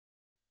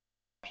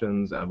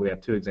options. We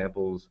have two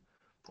examples,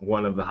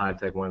 one of the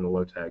high-tech, one in the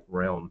low-tech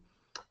realm.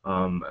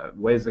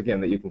 Ways,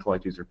 again, that you can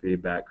collect user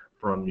feedback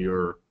from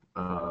your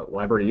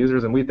library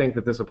users, and we think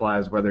that this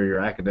applies whether you're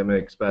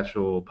academic,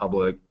 special,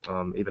 public,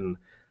 even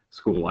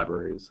school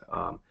libraries.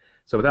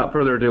 So without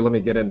further ado, let me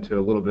get into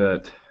a little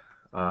bit,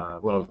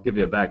 well, give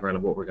you a background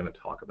of what we're going to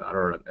talk about,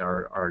 or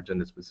our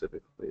agenda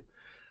specifically.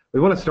 We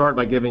want to start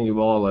by giving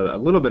you all a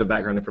little bit of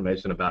background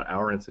information about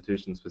our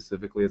institution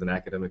specifically as an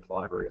academic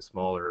library, a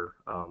smaller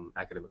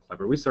academic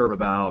library. We serve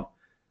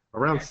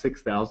around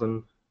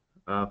 6,000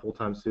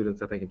 full-time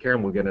students, I think, and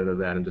Karen will get into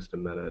that in just a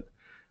minute,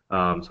 so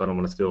I don't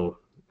want to steal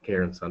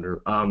Karen's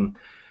thunder.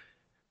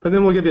 But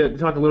then we'll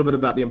talk a little bit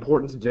about the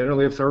importance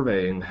generally of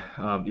surveying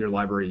your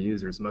library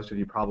users. Most of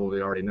you probably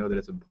already know that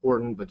it's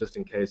important, but just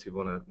in case you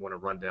want to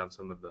run down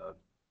some of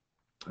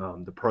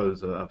the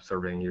pros of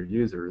surveying your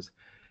users.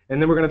 And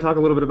then we're going to talk a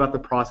little bit about the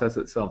process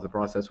itself, the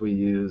process we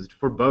used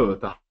for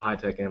both the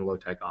high-tech and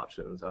low-tech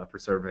options for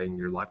surveying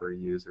your library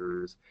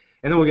users.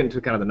 And then we'll get into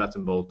kind of the nuts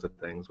and bolts of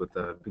things,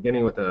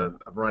 beginning with a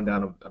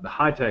rundown of the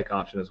high-tech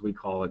option, as we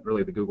call it,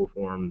 really the Google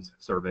Forms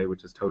survey,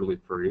 which is totally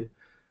free.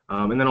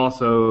 And then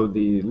also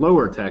the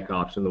lower-tech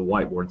option, the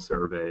whiteboard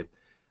survey.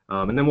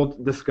 And then we'll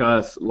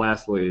discuss,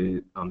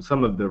 lastly,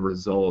 some of the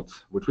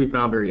results, which we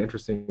found very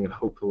interesting, and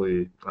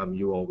hopefully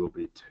you all will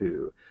be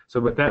too. So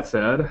with that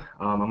said,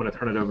 I'm going to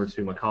turn it over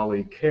to my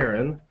colleague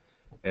Karen,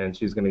 and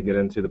she's going to get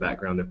into the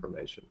background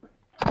information.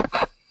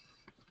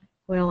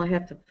 Well, I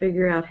have to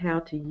figure out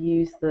how to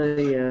use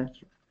the,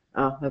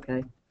 oh,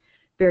 okay,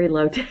 very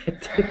low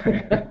tech.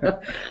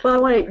 Well, I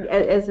want to,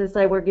 as I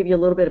say, we'll give you a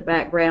little bit of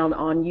background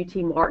on UT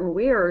Martin.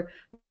 We are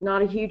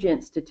not a huge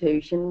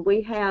institution.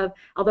 We have,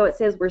 although it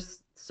says we're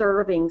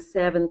serving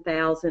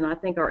 7,000, I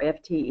think our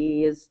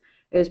FTE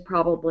is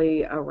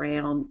probably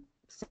around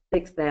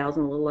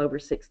 6,000, a little over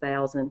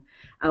 6,000.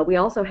 We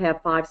also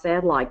have 5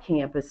 satellite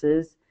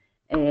campuses,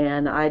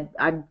 and I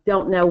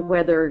don't know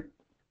whether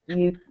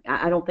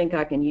I don't think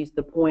I can use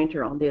the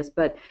pointer on this,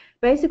 but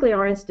basically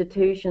our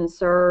institution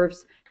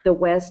serves the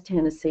West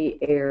Tennessee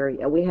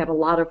area. We have a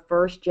lot of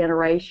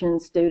first-generation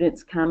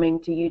students coming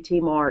to UT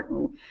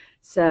Martin,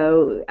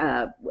 so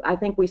I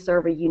think we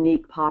serve a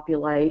unique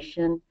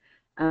population.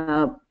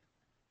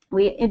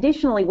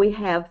 Additionally, we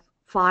have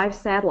 5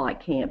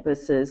 satellite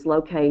campuses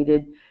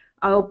located,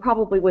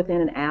 probably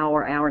within an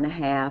hour, hour and a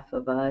half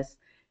of us.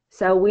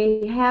 So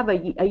we have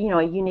a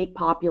unique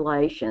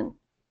population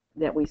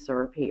that we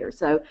serve here.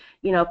 So,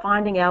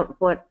 finding out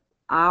what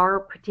our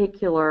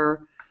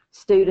particular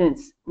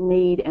students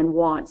need and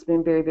want has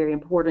been very, very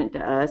important to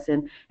us.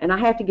 And I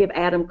have to give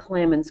Adam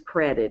Clemens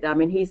credit. I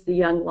mean, he's the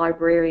young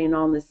librarian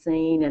on the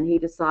scene, and he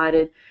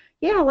decided,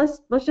 yeah,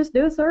 let's just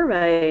do a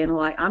survey. And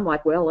I'm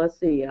like, well, let's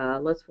see,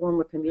 let's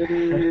form a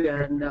committee,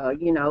 and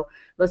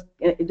let's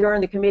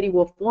during the committee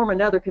we'll form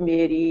another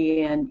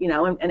committee, and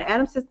and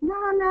Adam says,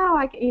 no,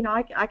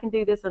 I can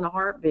do this in a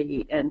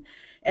heartbeat, and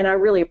I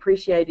really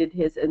appreciated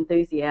his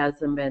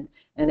enthusiasm, and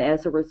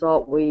as a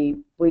result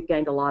we've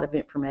gained a lot of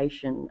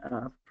information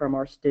from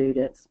our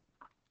students,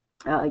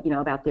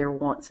 about their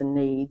wants and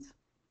needs.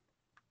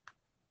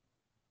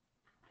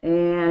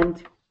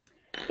 And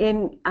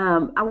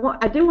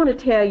I do want to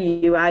tell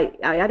you,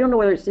 I don't know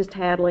whether it's just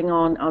tattling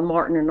on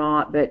Martin or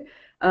not, but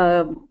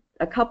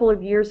a couple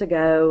of years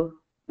ago,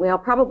 well,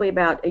 probably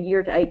about a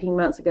year to 18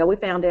 months ago, we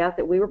found out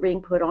that we were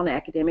being put on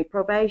academic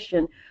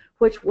probation,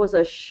 which was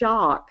a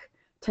shock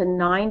to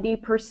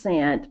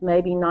 90%,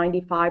 maybe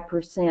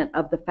 95%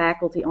 of the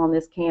faculty on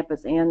this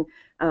campus and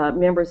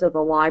members of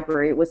the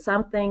library. It was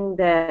something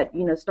that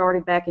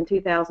started back in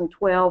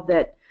 2012,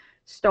 that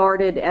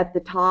started at the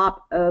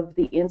top of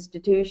the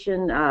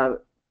institution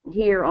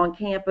here on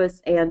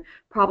campus, and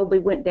probably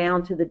went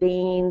down to the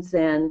deans,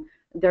 and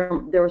there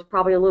was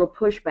probably a little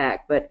pushback.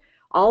 But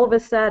all of a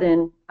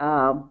sudden,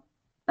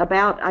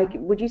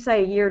 would you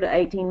say a year to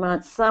 18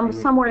 months,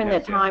 somewhere in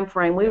that time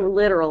frame, we were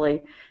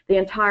literally, the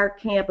entire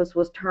campus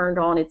was turned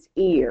on its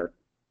ear.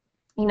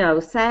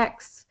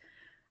 SACS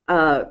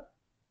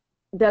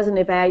does an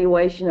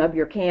evaluation of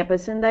your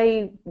campus, and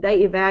they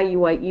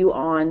evaluate you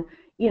on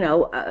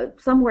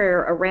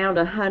somewhere around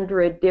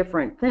 100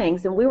 different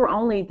things, and we were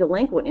only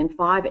delinquent in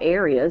 5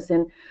 areas,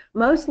 and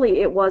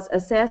mostly it was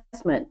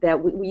assessment that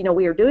we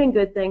were doing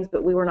good things,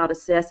 but we were not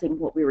assessing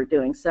what we were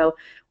doing. So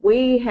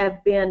we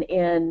have been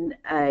in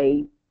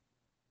a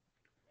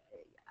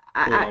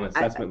full-on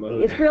assessment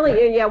mode. It's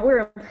really, yeah,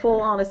 we're in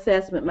full-on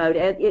assessment mode,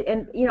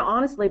 and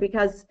honestly,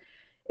 because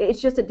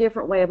it's just a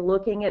different way of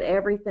looking at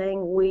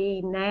everything.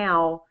 We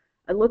now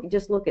look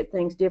at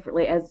things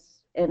differently, as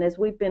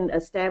we've been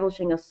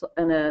establishing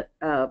a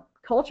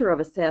culture of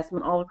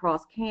assessment all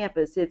across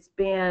campus. It's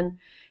been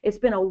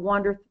a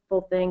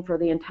wonderful thing for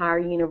the entire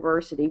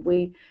university.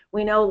 We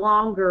no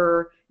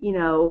longer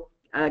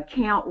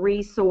count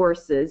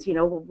resources.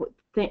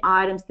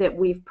 items that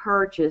we've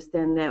purchased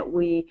and that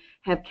we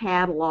have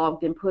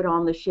cataloged and put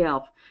on the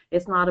shelf.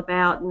 It's not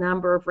about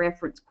number of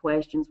reference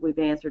questions we've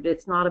answered.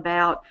 It's not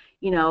about,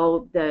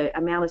 the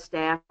amount of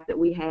staff that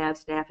we have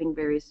staffing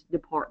various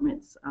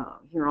departments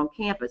here on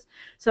campus.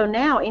 So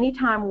now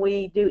anytime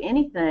we do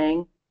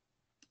anything,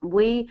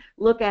 we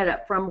look at it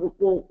from,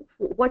 well,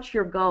 what's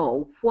your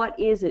goal? What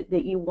is it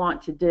that you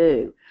want to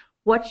do?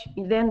 What's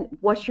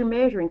your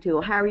measuring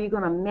tool? How are you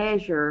going to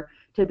measure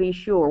to be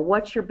sure?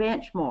 What's your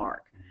benchmark?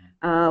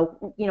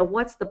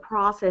 What's the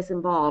process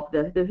involved?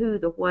 The who,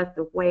 the what,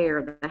 the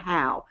where, the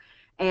how.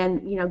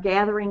 And,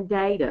 gathering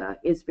data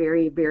is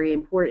very, very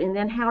important. And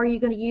then how are you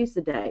going to use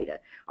the data?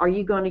 Are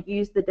you going to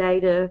use the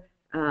data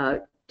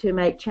to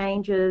make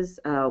changes,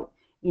 close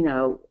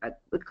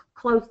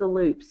the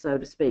loop, so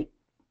to speak?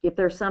 If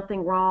there's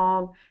something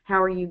wrong,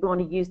 how are you going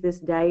to use this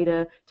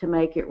data to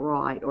make it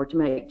right or to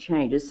make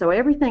changes? So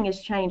everything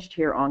has changed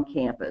here on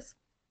campus.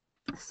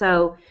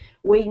 So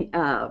we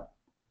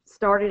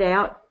started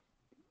out,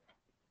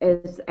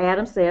 as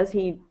Adam says,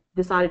 he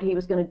decided he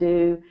was going to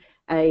do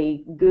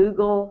a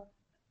Google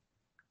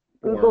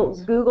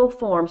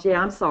Forms.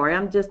 Yeah, I'm sorry,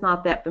 I'm just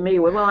not that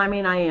familiar with. Well, I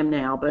mean, I am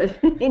now, but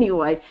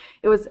anyway,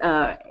 it was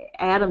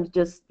Adam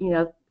just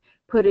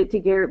put it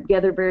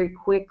together very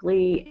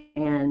quickly,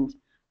 and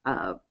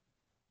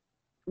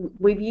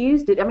we've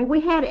used it. I mean,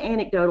 we had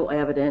anecdotal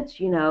evidence,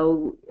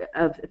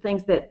 of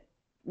things that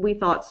we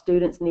thought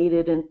students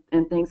needed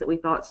and things that we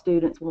thought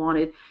students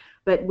wanted.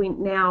 But we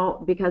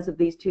now, because of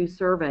these 2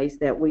 surveys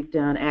that we've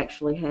done,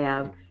 actually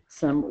have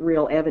some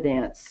real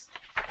evidence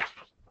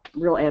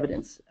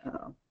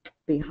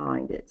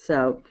behind it.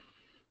 So,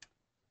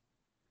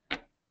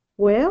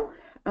 well,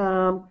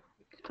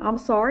 I'm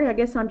sorry. I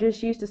guess I'm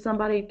just used to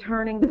somebody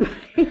turning the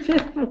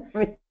pages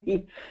for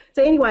me.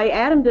 So anyway,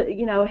 Adam,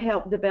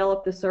 helped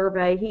develop the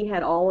survey. He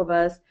had all of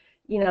us,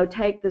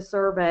 take the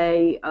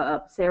survey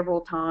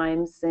several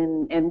times,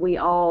 and we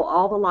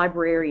all the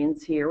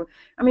librarians here.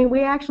 I mean,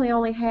 we actually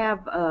only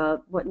have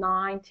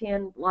 9,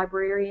 10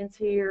 librarians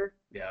here.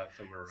 Yeah,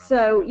 somewhere around.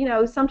 So,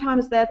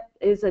 sometimes that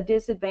is a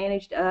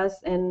disadvantage to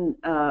us, and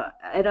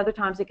at other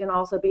times it can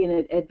also be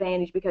an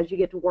advantage because you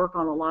get to work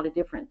on a lot of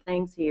different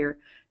things here,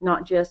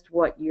 not just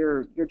what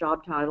your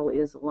job title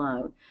is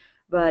alone.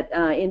 But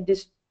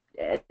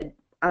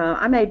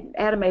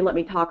Adam may let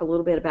me talk a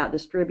little bit about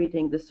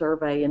distributing the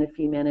survey in a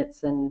few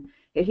minutes, and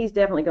he's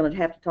definitely going to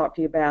have to talk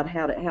to you about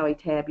how he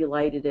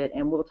tabulated it,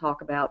 and we'll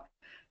talk about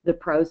the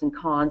pros and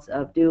cons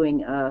of doing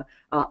the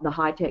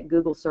high-tech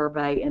Google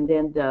survey, and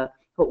then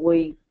what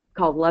we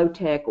call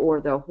low-tech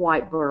or the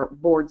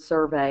whiteboard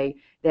survey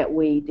that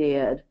we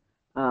did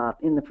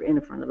in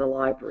the front of the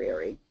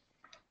library.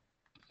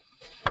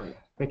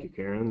 Thank you,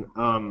 Karen.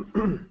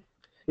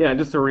 Yeah,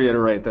 just to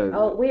reiterate that.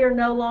 Oh, we are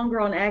no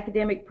longer on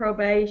academic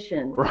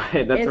probation.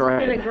 Right, that's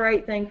right. It's been a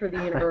great thing for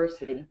the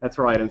university. That's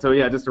right, and so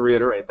yeah, just to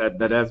reiterate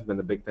that has been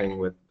the big thing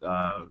with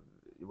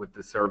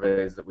the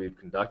surveys that we've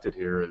conducted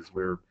here is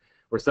we're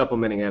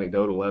supplementing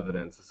anecdotal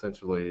evidence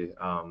essentially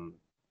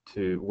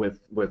with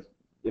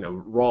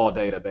raw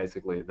data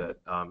basically that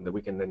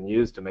we can then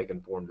use to make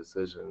informed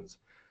decisions.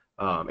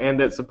 And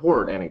that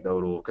support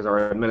anecdotal, because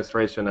our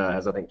administration,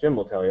 as I think Jim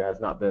will tell you, has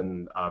not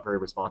been very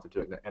responsive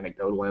to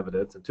anecdotal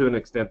evidence, and to an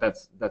extent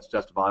that's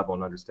justifiable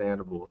and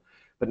understandable.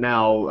 But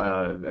now,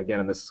 again,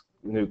 in this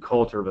new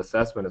culture of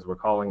assessment, as we're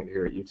calling it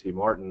here at UT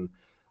Martin,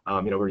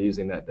 we're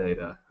using that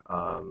data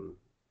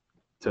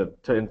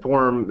to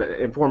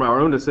inform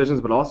our own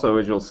decisions, but also,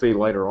 as you'll see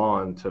later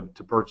on,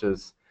 to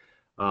purchase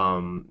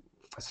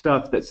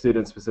stuff that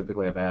students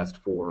specifically have asked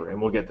for,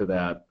 and we'll get to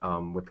that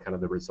with kind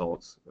of the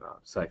results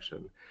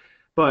section.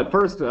 But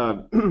first,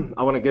 I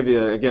want to give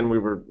you, again,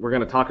 we're going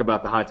to talk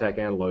about the high-tech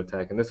and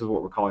low-tech, and this is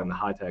what we're calling the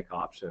high-tech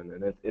option,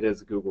 and it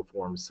is a Google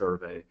Forms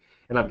survey.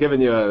 And I've given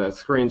you a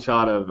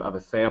screenshot of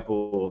a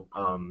sample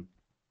of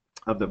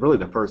really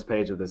the first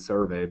page of this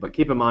survey, but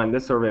keep in mind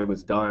this survey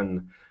was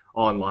done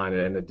online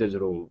in a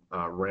digital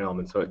realm,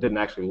 and so it didn't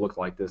actually look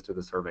like this to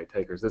the survey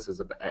takers. This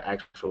is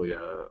actually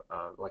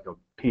like a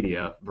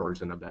PDF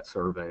version of that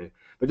survey.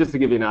 But just to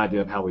give you an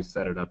idea of how we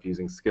set it up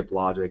using skip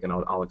logic, and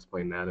I'll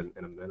explain that in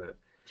a minute.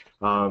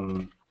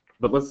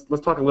 But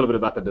let's talk a little bit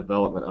about the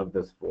development of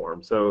this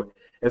form. So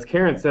as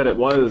Karen said,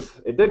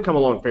 it did come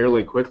along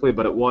fairly quickly,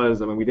 but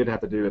we did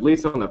have to do, at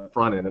least on the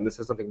front end, and this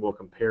is something we'll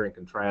compare and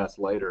contrast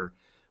later.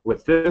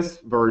 With this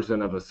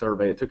version of a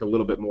survey, it took a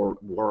little bit more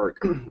work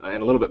and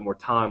a little bit more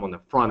time on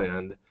the front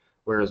end,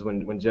 whereas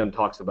when Jim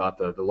talks about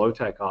the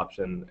low-tech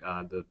option,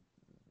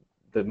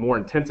 the more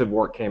intensive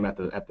work came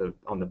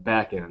on the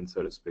back end,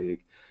 so to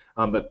speak.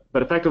 But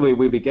effectively,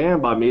 we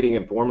began by meeting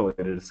informally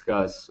to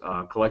discuss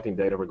collecting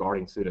data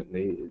regarding student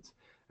needs,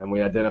 and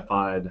we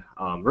identified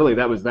really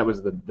that was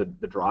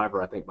the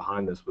driver I think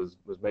behind this was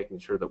making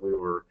sure that we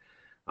were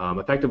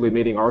effectively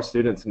meeting our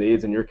students'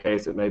 needs. In your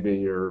case, it may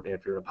be if you're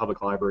in a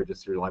public library,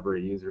 just your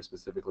library users,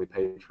 specifically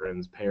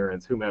patrons,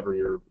 parents, whomever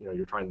you're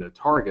trying to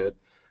target.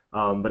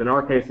 But in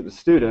our case, it was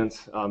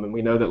students, and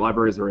we know that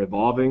libraries are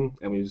evolving,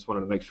 and we just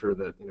wanted to make sure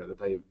that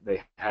that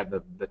they had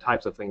the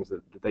types of things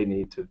that they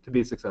need to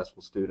be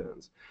successful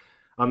students.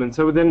 And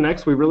so then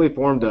next we really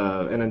formed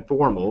an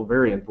informal,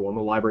 very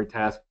informal library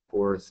task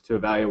force to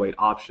evaluate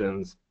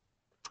options,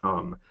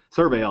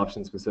 survey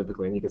options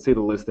specifically. And you can see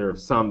the list there of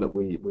some that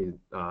we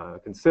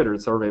considered: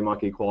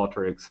 SurveyMonkey,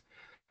 Qualtrics,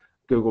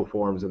 Google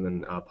Forms, and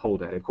then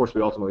Polday. Of course,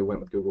 we ultimately went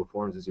with Google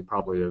Forms, as you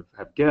probably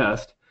have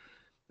guessed.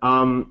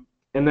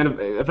 And then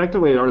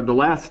effectively, the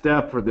last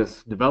step for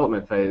this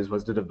development phase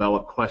was to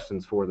develop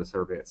questions for the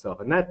survey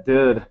itself. And that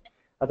did,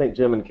 I think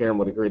Jim and Karen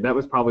would agree, that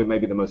was probably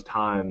maybe the most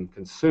time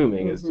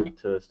consuming, is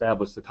to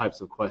establish the types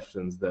of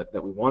questions that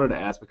we wanted to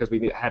ask, because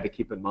we had to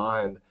keep in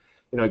mind,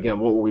 again,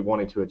 what were we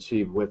wanting to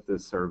achieve with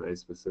this survey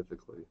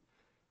specifically.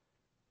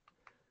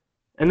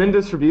 And then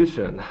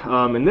distribution.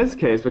 In this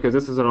case, because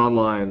this is an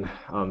online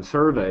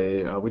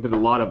survey, we did a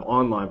lot of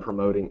online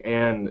promoting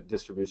and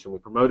distribution. We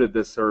promoted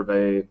this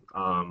survey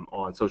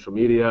on social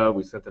media.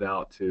 We sent it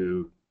out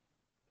to,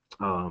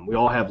 we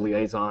all have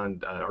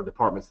liaison, or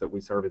departments that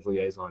we serve as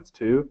liaisons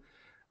to.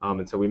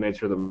 And so we made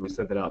sure that we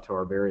sent it out to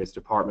our various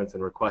departments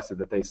and requested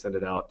that they send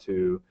it out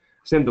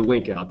send the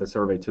link out, the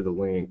survey to the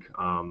link,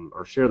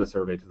 or share the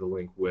survey to the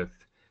link with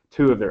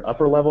 2 of their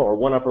upper level, or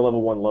 1 upper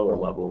level, 1 lower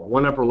level,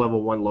 1 upper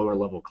level, 1 lower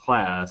level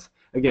class.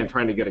 Again,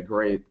 trying to get a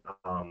great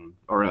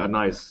or a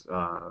nice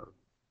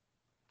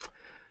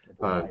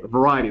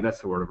variety, that's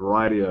the word, a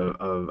variety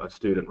of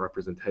student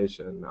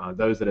representation.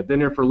 Those that have been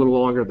here for a little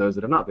longer, those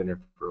that have not been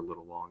here for a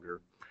little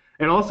longer.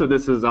 And also,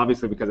 this is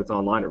obviously, because it's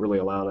online, it really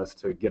allowed us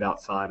to get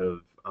outside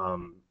of,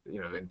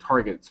 and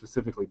target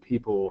specifically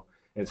people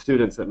and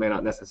students that may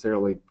not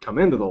necessarily come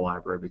into the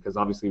library, because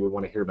obviously we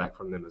want to hear back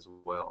from them as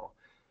well.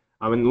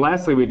 And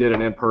lastly, we did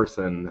an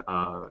in-person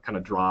kind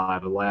of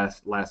drive, the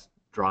last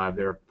drive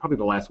there, probably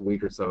the last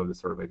week or so of the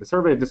survey. The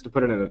survey, just to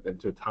put it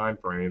into a time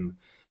frame,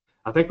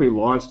 I think we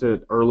launched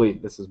it early,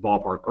 this is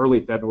ballpark,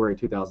 early February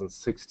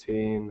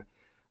 2016,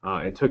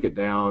 and took it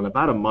down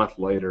about a month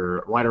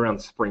later, right around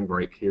spring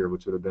break here,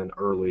 which would have been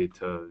early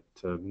to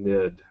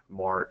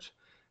mid-March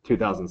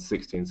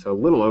 2016. So a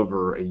little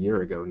over a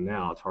year ago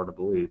now. It's hard to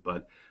believe,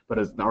 but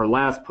as our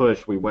last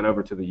push, we went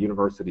over to the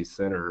University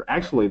Center,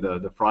 actually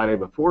the Friday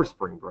before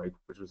spring break,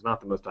 which was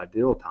not the most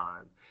ideal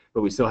time,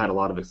 but we still had a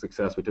lot of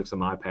success. We took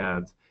some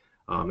iPads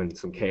and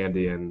some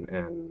candy, and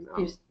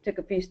you took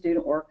a few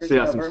student workers. So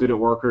yeah, some student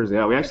workers.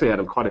 Yeah, we actually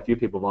had quite a few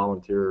people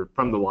volunteer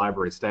from the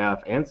library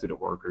staff and student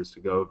workers to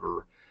go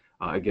over,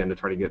 again, to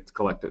try to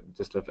collect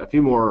just a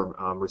few more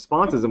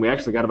responses, and we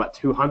actually got about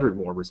 200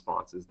 more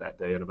responses that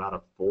day in about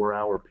a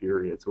 4-hour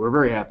period. So we're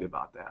very happy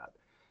about that.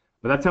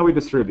 But that's how we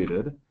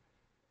distributed.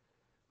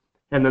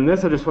 And then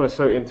this, I just want to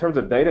show you in terms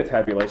of data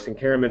tabulation.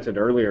 Karen mentioned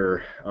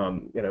earlier,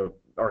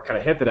 or kind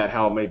of hinted at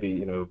how it may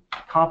be,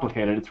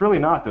 complicated. It's really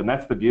not, though, and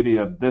that's the beauty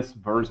of this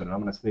version. I'm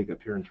going to sneak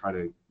up here and try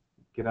to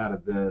get out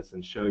of this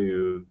and show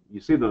you. You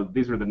see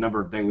these are the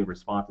number of daily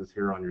responses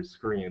here on your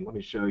screen. Let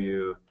me show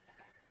you.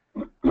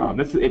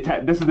 This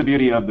is the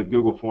beauty of the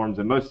Google Forms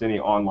and most any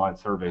online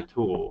survey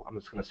tool. I'm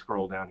just going to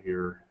scroll down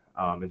here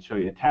and show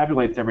you. It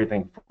tabulates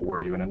everything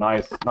for you in a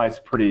nice,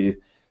 pretty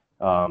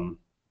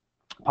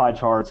pie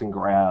charts and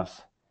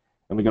graphs,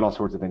 and we get all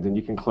sorts of things. And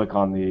you can click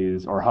on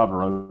these or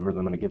hover over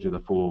them, and it gives you the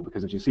full.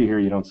 Because as you see here,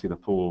 you don't see the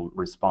full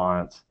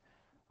response,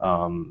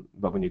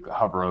 but when you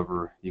hover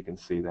over, you can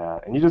see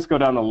that. And you just go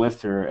down the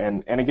list here,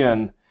 and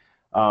again.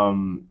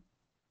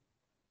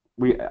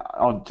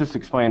 I'll just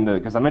explain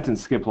because I mentioned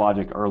skip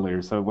logic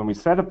earlier. So when we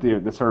set up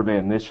the survey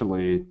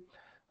initially,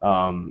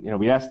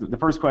 we asked the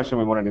first question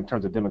we wanted in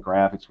terms of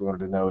demographics. We wanted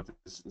to know if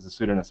this is a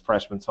student as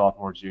freshman,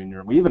 sophomore,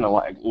 junior. We even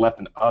left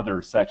an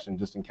other section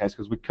just in case,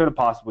 because we could have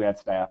possibly had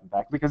staff, in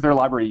fact, because they're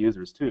library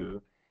users too,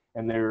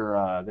 and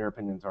their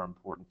opinions are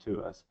important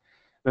to us.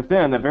 But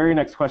then the very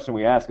next question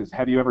we ask is,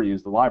 have you ever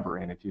used the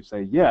library? And if you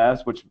say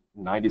yes, which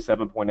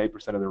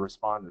 97.8% of the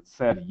respondents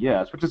said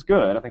yes, which is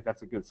good. I think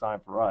that's a good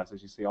sign for us.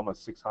 As you see,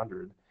 almost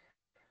 600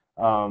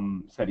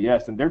 said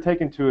yes. And they're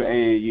taken to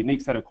a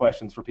unique set of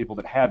questions for people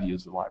that have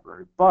used the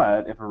library.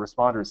 But if a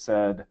responder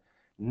said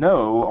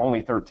no,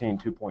 only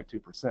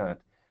 2.2%,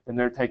 then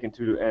they're taken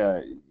to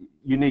a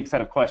unique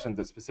set of questions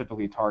that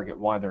specifically target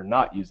why they're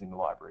not using the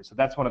library. So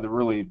that's one of the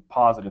really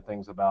positive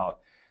things about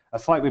a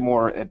slightly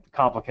more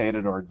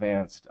complicated or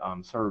advanced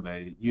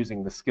survey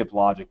using the skip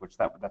logic, which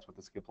that's what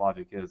the skip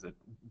logic is.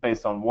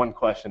 Based on one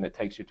question, it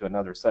takes you to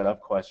another set of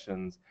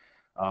questions,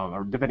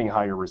 or depending on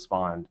how you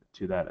respond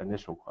to that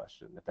initial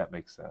question, if that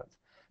makes sense.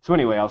 So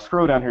anyway, I'll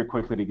scroll down here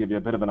quickly to give you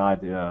a bit of an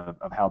idea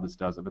of how this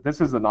does it. But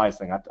this is the nice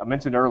thing. I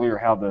mentioned earlier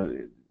how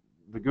the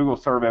Google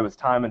survey was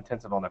time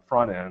intensive on the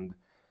front end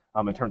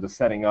in terms of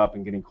setting up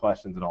and getting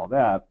questions and all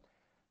that.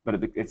 But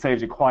it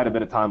saves you quite a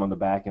bit of time on the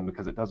back end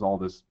because it does all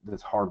this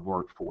hard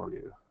work for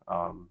you.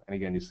 And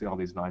again, you see all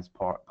these nice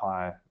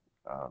pie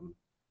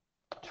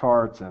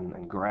charts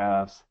and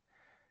graphs,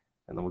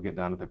 and then we'll get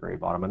down to the very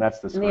bottom, and that's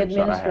the screenshot I had.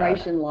 The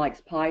administration likes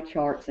pie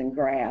charts and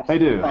graphs. They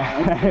do.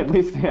 At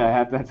least,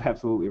 yeah, that's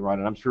absolutely right.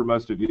 And I'm sure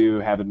most of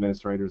you have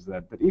administrators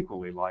that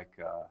equally like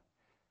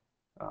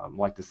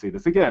like to see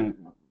this. Again,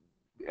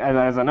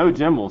 as I know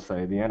Jim will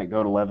say, the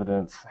anecdotal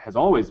evidence has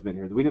always been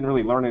here. We didn't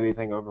really learn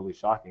anything overly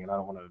shocking, and I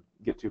don't want to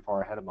get too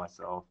far ahead of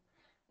myself.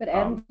 But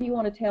Adam, do you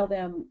want to tell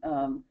them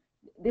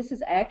this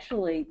is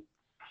actually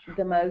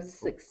the most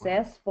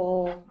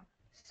successful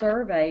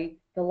survey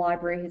the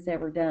library has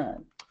ever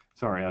done?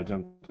 Sorry, I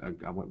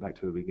went back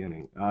to the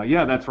beginning.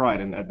 Yeah, that's right,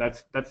 and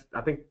that's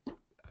I think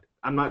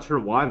I'm not sure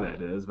why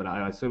that is, but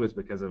I assume it's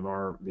because of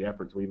the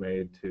efforts we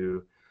made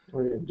to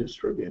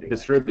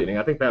distributing.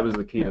 I think that was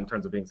the key in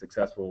terms of being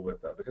successful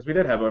with because we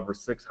did have over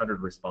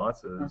 600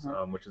 responses,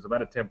 which is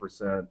about a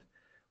 10%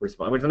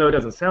 response. Which I know it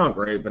doesn't sound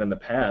great, but in the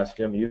past,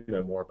 Jim, you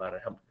know more about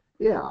it.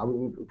 Yeah, I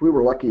mean, we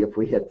were lucky if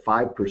we hit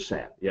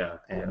 5%. Yeah,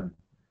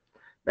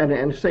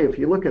 and say if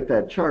you look at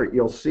that chart,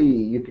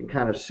 you can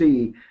kind of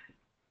see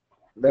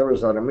there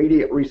was an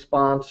immediate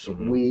response.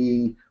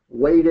 We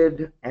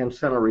waited and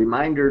sent a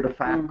reminder to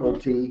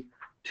faculty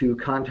to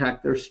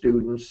contact their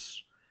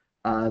students.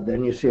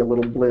 Then you see a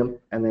little blimp,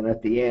 and then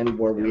at the end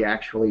where we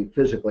actually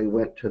physically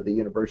went to the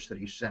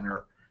university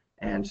center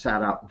and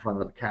sat out in front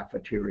of the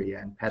cafeteria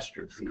and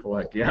pestered people.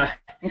 Collect,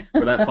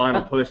 for that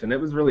final push, and it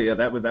was really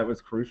that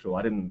was crucial.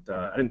 I didn't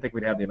think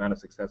we'd have the amount of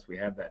success we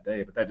had that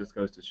day, but that just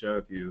goes to show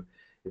if you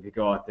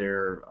go out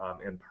there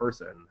in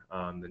person,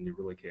 then you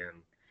really can.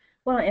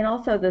 Well, and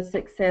also the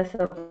success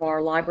of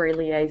our library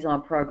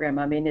liaison program.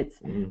 I mean, it's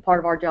part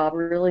of our job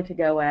really to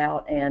go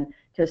out and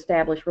to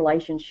establish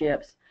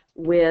relationships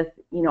with,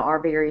 our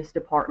various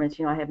departments.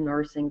 I have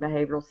nursing,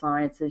 behavioral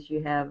sciences,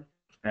 you have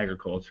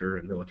agriculture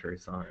and military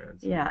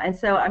science. Yeah, and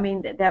so, I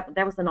mean,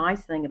 that was the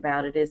nice thing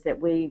about it, is that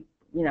we,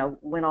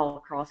 went all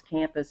across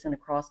campus and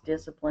across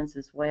disciplines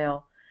as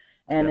well,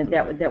 and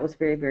that was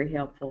very, very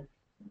helpful.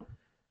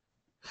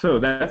 So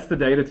that's the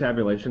data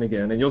tabulation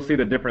again, and you'll see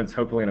the difference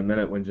hopefully in a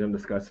minute when Jim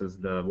discusses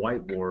the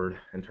whiteboard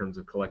in terms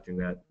of collecting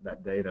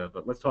that data.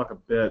 But let's talk a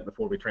bit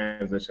before we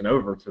transition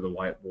over to the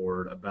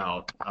whiteboard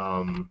about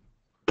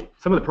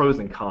some of the pros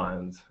and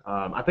cons.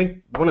 I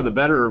think one of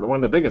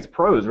the biggest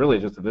pros really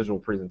is just the visual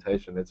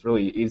presentation. It's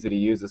really easy to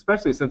use,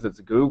 especially since it's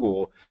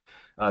Google.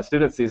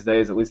 Students these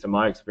days, at least in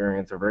my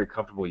experience, are very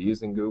comfortable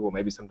using Google,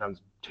 maybe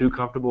sometimes too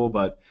comfortable,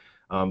 but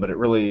it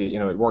really,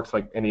 it works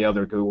like any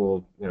other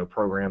Google,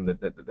 program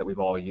that we've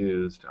all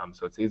used.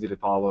 So it's easy to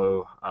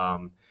follow.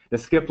 The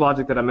skip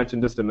logic that I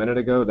mentioned just a minute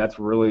ago, that's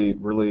really,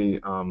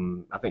 really,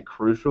 I think,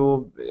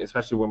 crucial,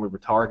 especially when we were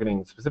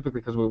targeting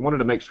specifically because we wanted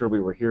to make sure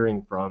we were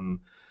hearing from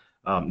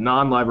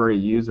non-library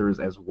users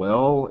as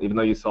well. Even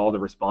though you saw the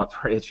response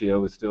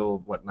ratio was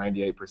still,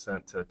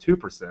 98% to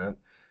 2%,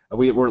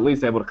 we were at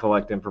least able to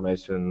collect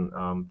information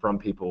from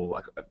people,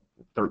 like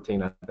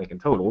 13 I think in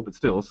total, but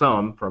still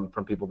some from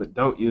people that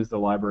don't use the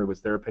library,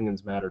 which their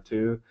opinions matter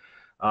too.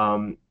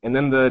 And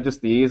then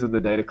just the ease of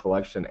the data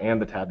collection and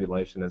the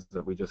tabulation, as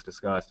that we just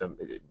discussed.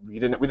 We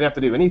didn't have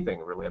to do anything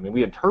really. I mean,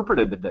 we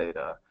interpreted the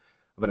data,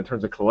 but in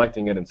terms of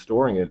collecting it and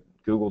storing it,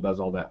 Google does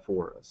all that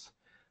for us.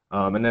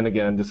 And then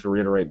again, just to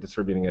reiterate,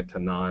 distributing it to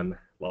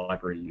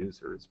non-library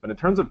users. But in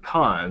terms of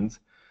cons,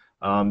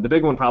 the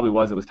big one probably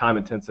was it was time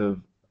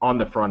intensive on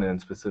the front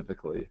end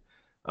specifically.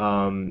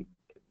 And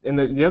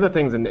the other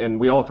things, and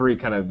we all three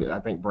kind of, I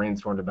think,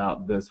 brainstormed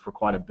about this for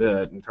quite a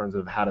bit in terms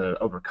of how to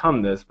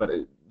overcome this, but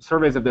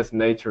surveys of this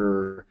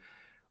nature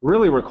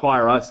really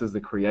require us as the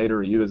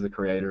creator, you as the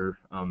creator,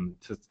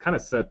 to kind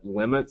of set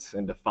limits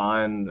and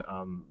define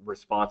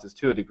responses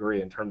to a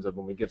degree in terms of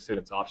when we give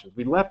students options.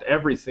 We left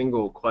every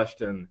single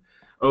question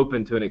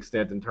open to an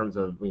extent in terms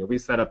of, we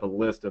set up a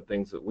list of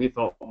things that we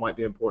thought might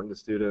be important to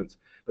students,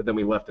 but then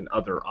we left an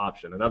other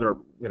option. Another,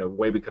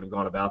 way we could have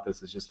gone about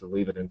this is just to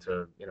leave it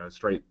into,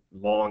 straight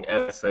long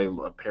essay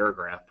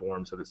paragraph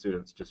form so that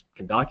students just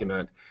can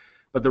document.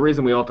 But the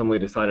reason we ultimately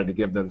decided to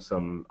give them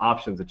some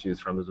options to choose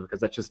from is because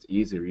that's just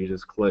easier. You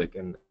just click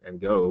and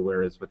go,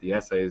 whereas with the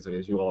essays,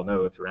 as you all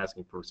know, if you're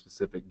asking for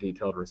specific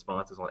detailed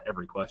responses on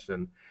every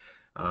question,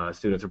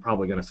 students are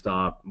probably going to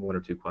stop one or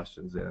two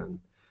questions in.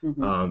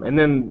 And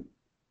then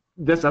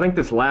I think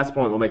this last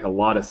point will make a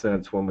lot of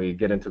sense when we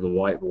get into the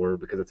whiteboard,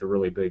 because it's a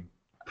really big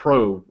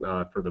pro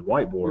for the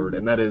whiteboard,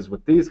 and that is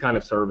with these kind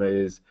of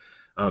surveys,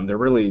 they're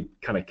really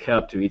kind of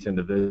kept to each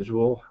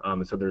individual,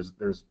 and so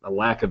there's a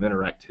lack of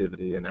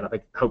interactivity, and I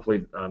think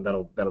hopefully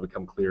that'll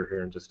become clear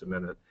here in just a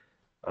minute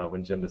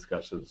when Jim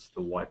discusses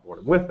the whiteboard.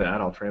 And with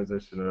that, I'll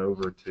transition it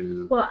over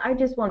to. Well, I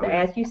just wanted to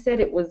ask. You said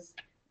it was,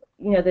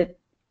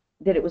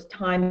 that it was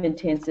time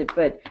intensive,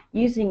 but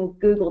using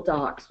Google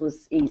Docs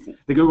was easy.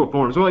 The Google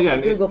Forms, well, yeah.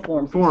 Google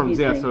Forms.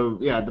 Yeah. So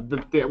yeah,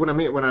 when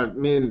I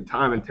mean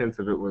time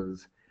intensive, it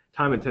was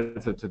time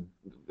intensive to,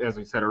 as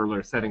we said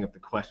earlier, setting up the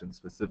questions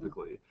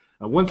specifically.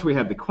 Once we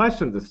had the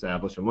questions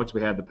established, and once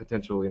we had the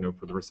potential,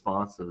 for the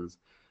responses,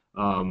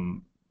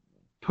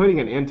 putting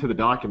it into the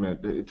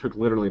document, it took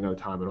literally no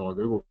time at all.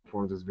 Google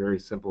Forms is very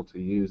simple to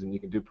use, and you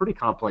can do pretty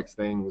complex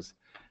things.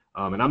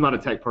 And I'm not a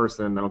tech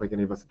person. I don't think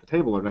any of us at the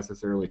table are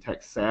necessarily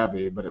tech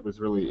savvy, but it was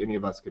really, any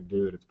of us could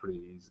do it. It's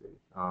pretty easy.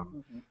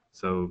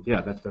 So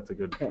yeah, that's a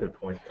good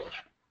point.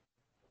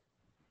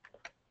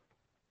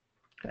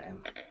 Okay.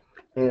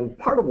 And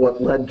part of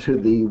what led to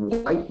the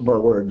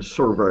whiteboard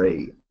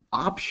survey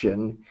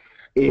option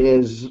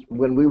is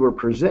when we were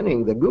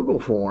presenting the Google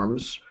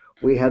Forms,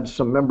 we had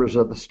some members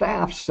of the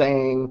staff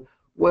saying,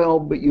 well,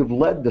 but you've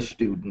led the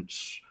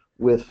students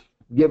with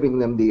giving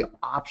them the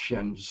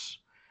options.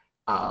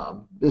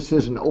 This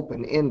isn't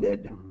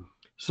open-ended.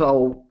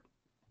 So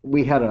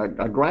we had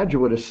a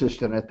graduate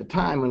assistant at the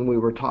time, and we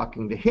were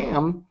talking to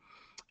him,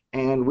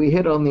 and we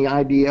hit on the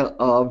idea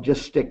of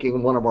just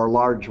sticking one of our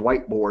large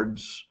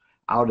whiteboards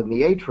out in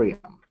the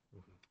atrium.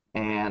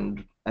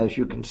 And as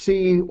you can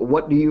see,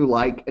 what do you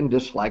like and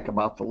dislike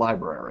about the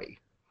library?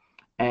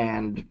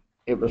 And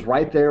it was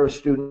right there as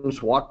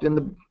students walked in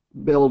the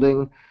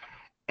building.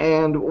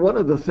 And one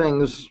of the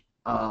things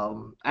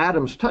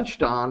Adams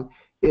touched on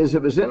is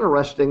it was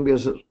interesting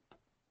because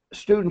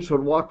students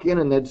would walk in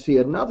and they'd see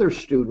another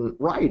student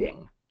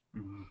writing.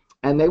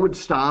 And they would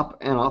stop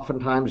and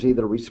oftentimes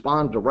either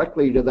respond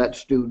directly to that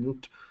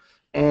student.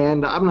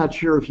 And I'm not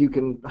sure if you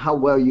can, how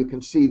well you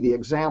can see the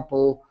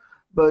example,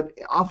 but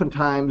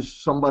oftentimes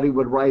somebody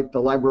would write the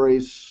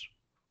library's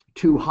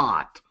too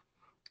hot.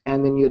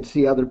 And then you'd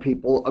see other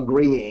people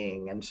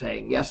agreeing and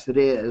saying, yes, it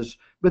is.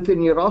 But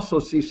then you'd also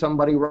see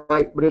somebody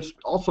write, but it's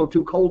also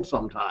too cold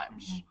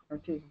sometimes. Or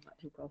too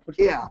cold.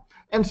 Yeah.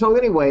 And so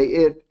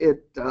anyway,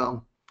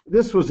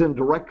 this was in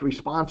direct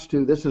response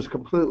to this is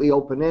completely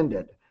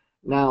open-ended.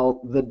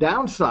 Now, the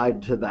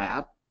downside to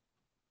that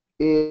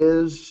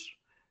is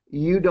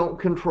you don't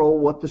control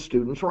what the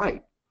students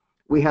write.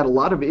 We had a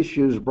lot of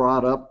issues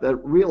brought up that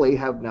really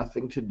have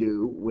nothing to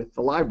do with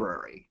the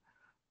library.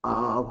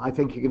 I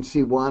think you can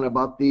see one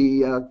about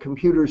the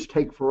computers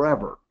take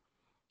forever.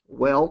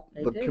 Well,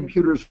 the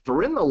computers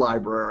are in the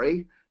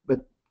library, but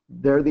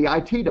they're the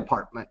IT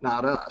department,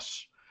 not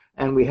us.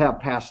 And we have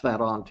passed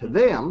that on to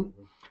them.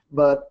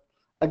 But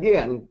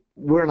again,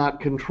 we're not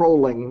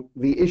controlling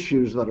the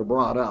issues that are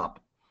brought up.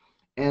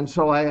 And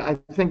so I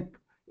think,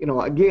 you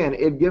know, again,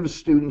 it gives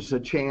students a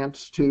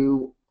chance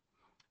to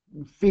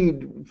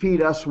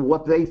feed us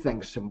what they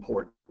think is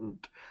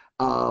important.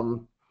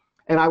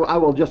 And I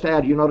will just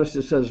add, you notice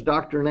it says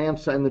Dr.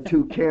 Nance and the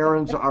two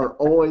Karens are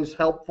always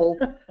helpful.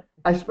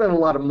 I spent a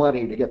lot of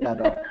money to get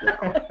that up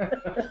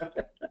there.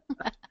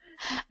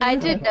 I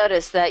did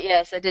notice that,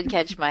 yes, I did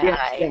catch my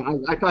eye. Yeah,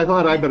 I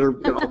thought I better,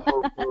 you know,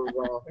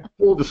 for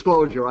full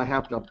disclosure, I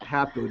have to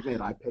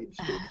admit I paid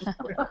students.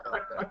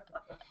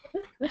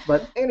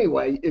 But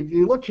anyway, if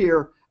you look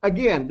here,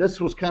 again, this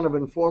was kind of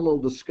informal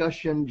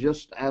discussion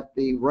just at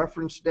the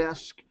reference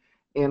desk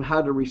and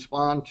how to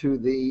respond to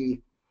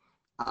the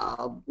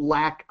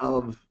lack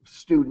of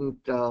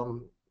student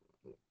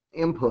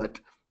input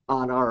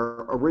on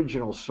our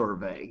original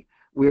survey.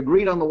 We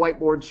agreed on the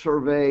whiteboard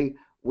survey.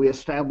 We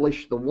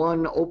established the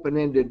one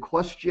open-ended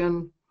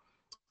question.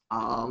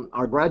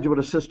 Our graduate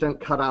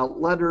assistant cut out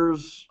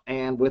letters,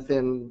 and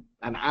within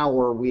an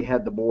hour, we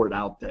had the board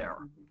out there.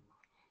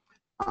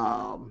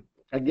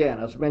 Again,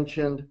 as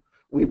mentioned,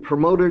 we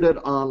promoted it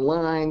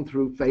online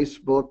through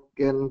Facebook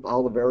and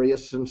all the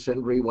various and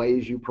sundry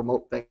ways you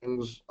promote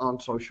things on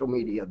social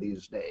media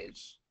these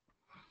days.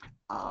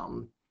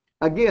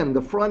 Again,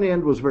 the front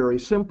end was very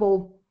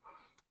simple.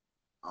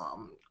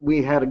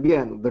 We had,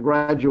 again, the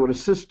graduate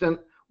assistant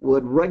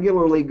would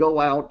regularly go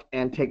out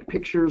and take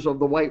pictures of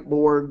the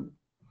whiteboard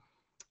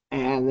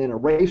and then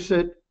erase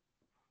it.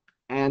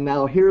 And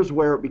now here's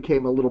where it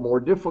became a little more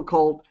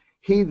difficult.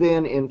 He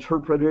then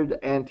interpreted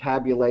and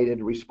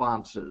tabulated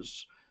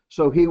responses.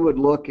 So he would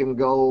look and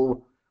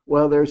go,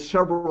 well, there's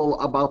several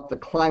about the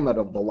climate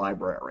of the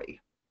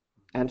library.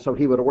 And so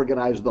he would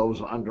organize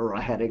those under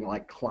a heading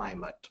like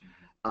climate.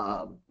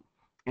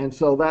 And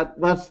so that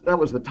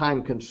was the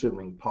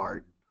time-consuming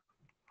part.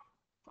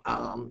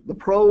 The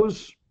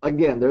pros,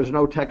 again, there's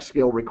no tech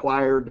skill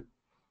required.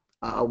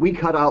 We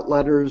cut out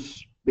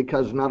letters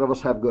because none of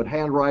us have good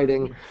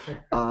handwriting.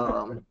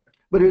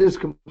 But it is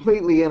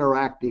completely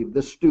interactive.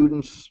 The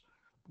students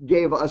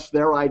gave us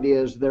their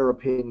ideas, their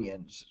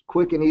opinions,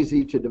 quick and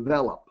easy to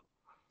develop.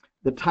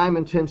 The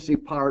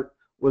time-intensive part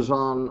was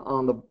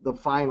on the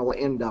final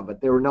end of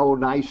it. There were no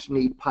nice,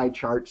 neat pie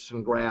charts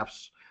and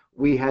graphs.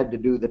 We had to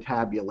do the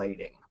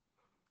tabulating.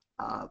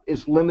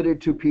 It's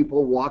limited to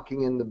people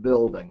walking in the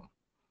building.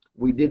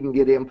 We didn't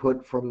get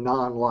input from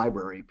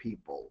non-library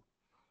people.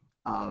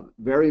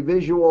 Very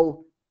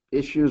visual.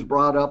 Issues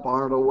brought up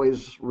aren't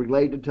always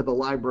related to the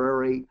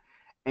library.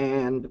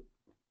 And,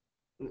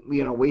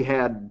 you know, we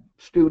had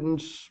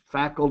students,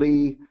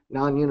 faculty,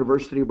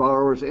 non-university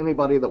borrowers,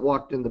 anybody that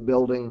walked in the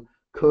building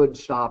could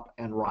stop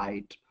and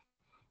write.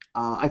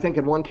 I think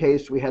in one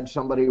case we had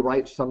somebody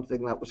write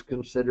something that was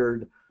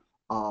considered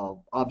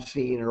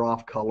obscene or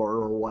off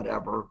color or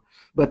whatever,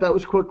 but that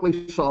was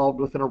quickly solved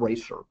with an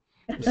eraser.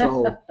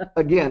 So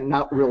again,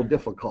 not real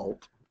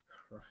difficult.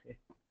 Right.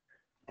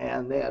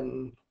 And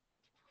then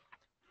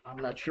I'm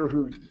not sure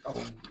who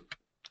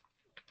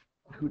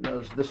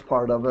does this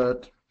part of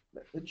it.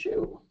 It's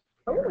you.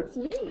 Oh, it's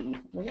me.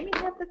 Let me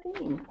have the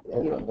theme.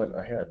 Yeah, I went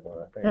ahead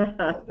one, I think.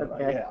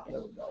 Okay. Yeah,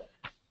 there we go.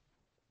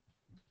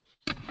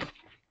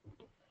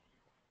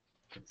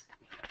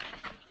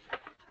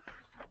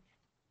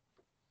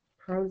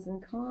 pros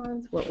and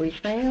cons, what we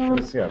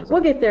found. Yeah,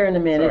 We'll get there in a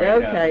minute.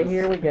 Sorry, Okay, yeah,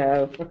 here we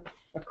go.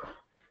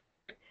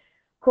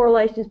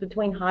 Correlations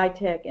between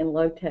high-tech and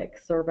low-tech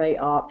survey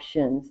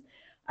options.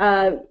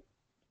 You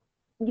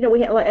know,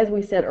 we had, as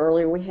we said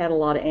earlier, we had a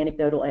lot of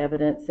anecdotal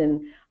evidence,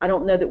 and I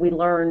don't know that we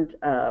learned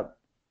a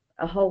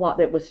whole lot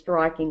that was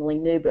strikingly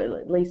new, but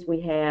at least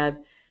we had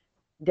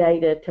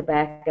data to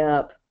back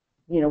up,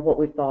 you know, what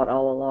we've thought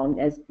all along.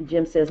 As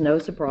Jim says, no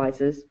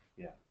surprises.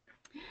 Yeah.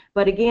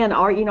 But again,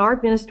 our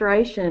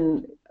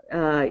administration,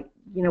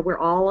 you know, we're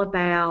all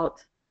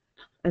about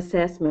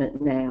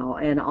assessment now,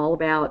 and all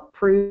about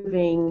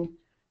proving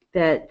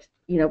that,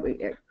 you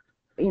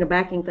know,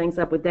 backing things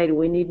up with data.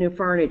 We need new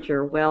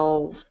furniture.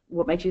 Well,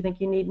 what makes you think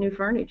you need new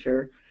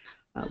furniture?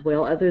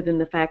 Well, other than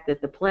the fact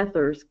that the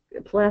plethor's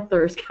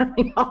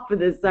coming off of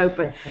the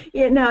sofa,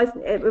 you know,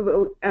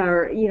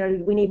 or you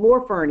know, we need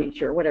more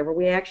furniture, whatever.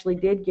 We actually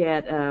did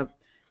get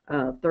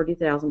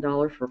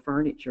 $30,000 for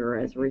furniture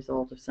as a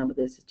result of some of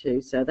this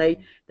too. So they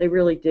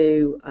really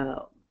do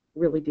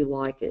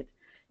like it.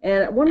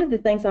 And one of the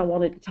things I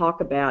wanted to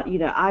talk about, you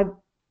know, I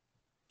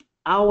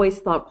always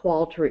thought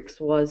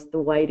Qualtrics was the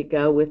way to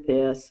go with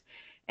this.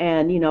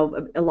 And, you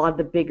know, a lot of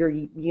the bigger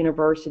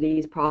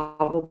universities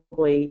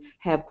probably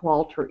have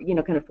Qualtrics, you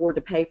know, can afford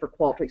to pay for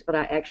Qualtrics, but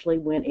I actually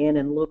went in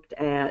and looked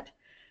at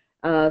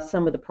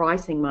some of the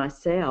pricing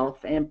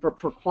myself. And for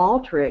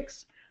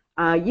Qualtrics,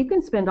 you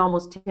can spend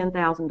almost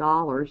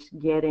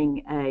 $10,000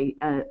 getting a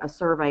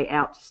survey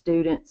out to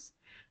students.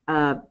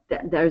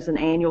 There's an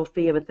annual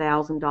fee of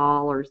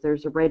 $1,000.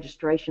 There's a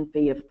registration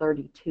fee of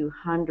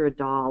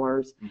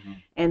 $3,200,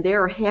 and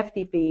there are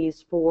hefty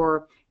fees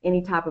for any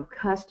type of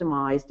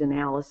customized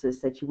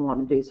analysis that you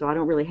want to do. So I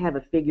don't really have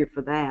a figure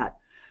for that.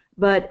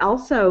 But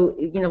also,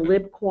 you know,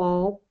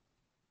 LibQual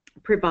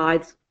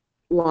provides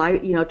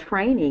live, you know,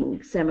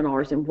 training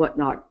seminars and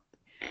whatnot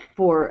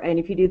and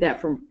if you do that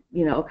from,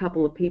 you know, a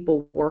couple of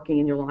people working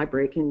in your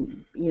library, it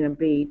can, you know,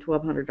 be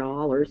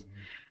 $1,200.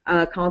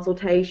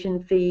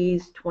 Consultation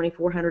fees,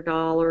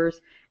 $2,400.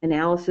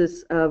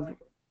 Analysis of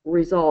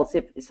results.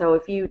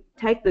 If you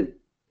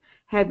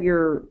have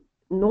your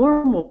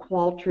normal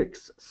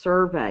Qualtrics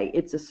survey,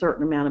 it's a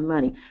certain amount of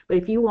money. But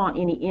if you want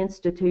any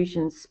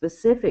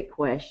institution-specific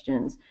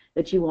questions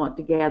that you want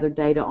to gather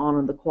data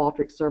on the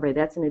Qualtrics survey,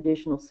 that's an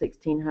additional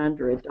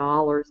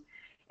 $1,600.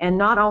 And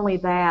not only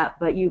that,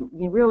 but you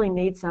really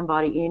need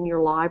somebody in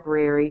your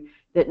library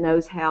that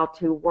knows how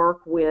to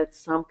work with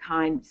some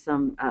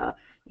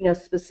you know,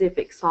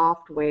 specific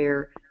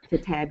software to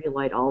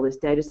tabulate all this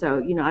data. So,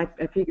 you know, I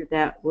figured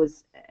that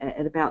was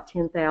at about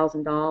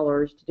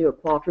 $10,000 to do a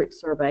Qualtrics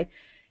survey.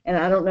 And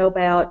I don't know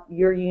about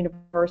your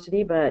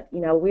university, but, you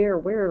know,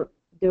 we're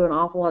doing an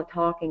awful lot of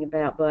talking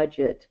about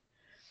budget.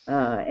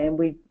 And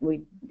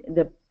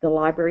the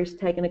library's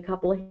taken a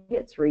couple of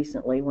hits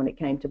recently when it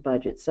came to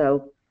budget.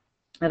 So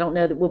I don't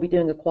know that we'll be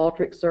doing a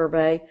Qualtrics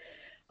survey,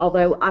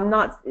 although I'm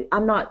not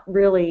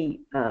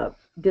really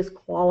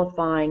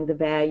disqualifying the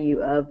value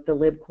of the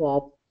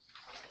LibQual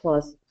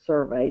Plus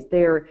surveys.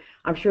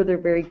 I'm sure they're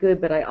very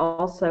good, but I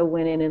also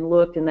went in and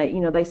looked, and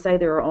they say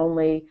there are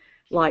only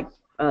like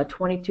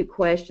 22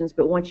 questions,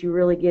 but once you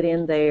really get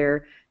in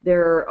there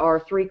are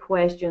 3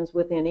 questions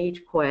within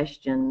each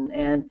question,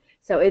 and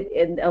so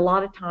and a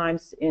lot of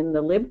times in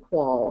the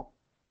LibQual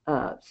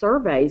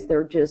surveys,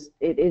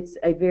 it's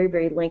a very,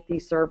 very lengthy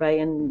survey,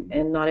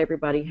 and not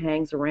everybody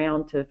hangs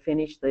around to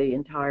finish the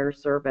entire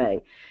survey.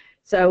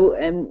 So,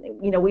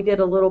 you know, we did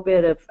a little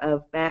bit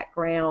of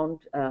background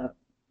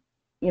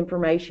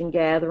information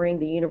gathering.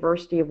 The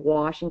University of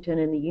Washington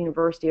and the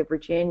University of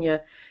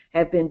Virginia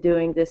have been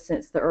doing this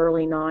since the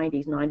early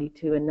 90s,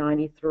 92 and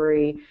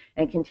 93,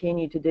 and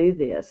continue to do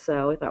this.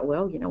 So I thought,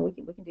 well, you know, we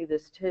can do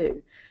this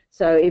too.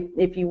 So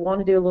if you want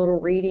to do a little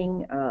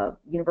reading,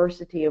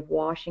 University of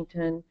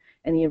Washington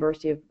and the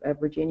University of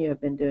Virginia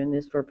have been doing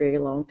this for a very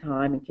long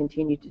time and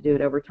continue to do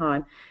it over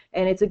time.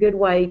 And it's a good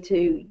way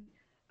to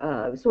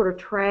sort of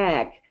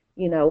track,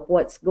 you know,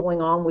 what's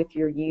going on with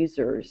your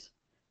users.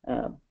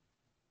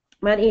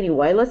 But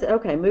anyway,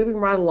 moving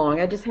right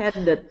along. I just had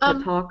to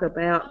talk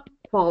about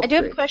Qualtrics. I do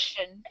have a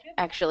question,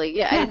 actually.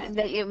 Yeah, Yes.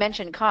 that you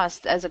mentioned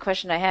cost as a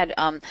question I had.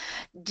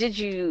 Did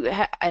you?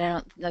 I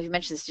don't know if you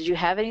mentioned this. Did you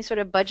have any sort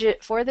of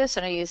budget for this?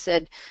 I know you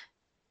said,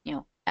 you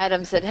know,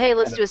 Adam said, "Hey,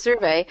 let's do a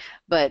survey,"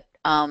 but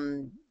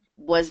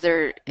was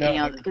there? No. You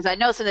know, because I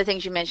know some of the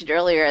things you mentioned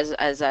earlier as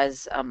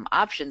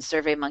options,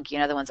 SurveyMonkey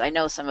and other ones. I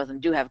know some of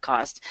them do have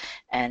cost.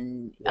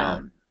 And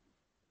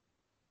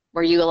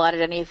were you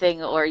allotted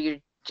anything, or you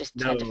just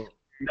had to?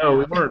 No,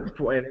 we weren't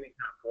in any kind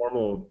of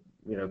formal,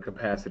 you know,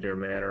 capacity or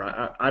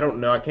manner. I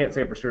don't know. I can't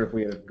say for sure if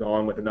we had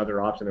gone with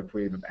another option, if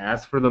we had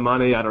asked for the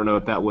money. I don't know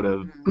if that would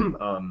have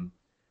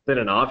been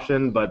an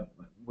option, but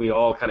we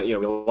all kind of, you know,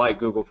 we like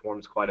Google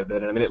Forms quite a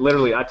bit. And I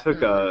mean, I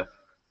took a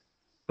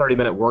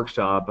 30-minute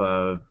workshop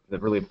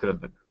that really could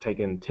have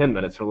taken 10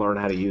 minutes to learn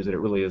how to use it. It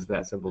really is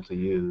that simple to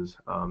use.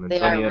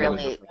 They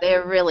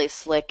are really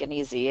slick and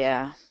easy,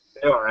 yeah.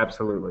 They are,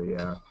 absolutely,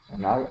 yeah.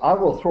 And I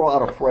will throw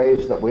out a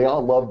phrase that we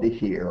all love to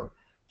hear.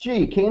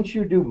 gee, can't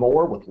you do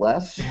more with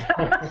less?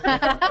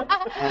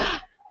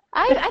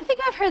 I think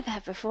I've heard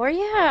that before,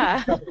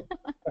 yeah.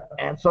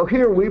 And so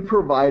here we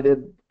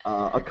provided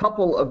a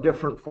couple of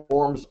different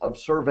forms of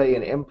survey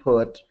and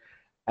input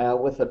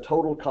with a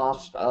total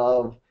cost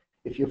of,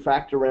 if you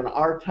factor in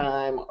our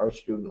time, our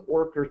student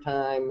worker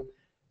time,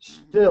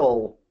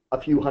 still a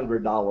few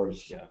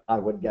 $100s, Yeah. I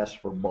would guess,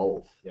 for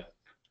both. Yeah.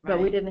 But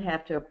we didn't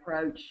have to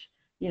approach,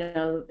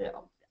 Yeah.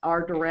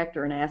 our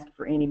director and ask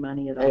for any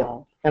money at Yeah.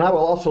 all. And I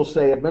will also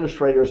say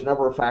administrators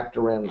never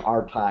factor in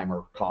our time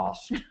or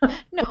cost.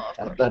 No.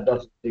 That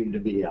doesn't seem to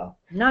be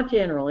Not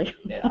generally.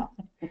 yeah.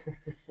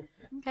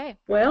 Okay.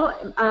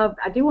 Well,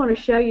 I do want to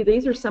show you,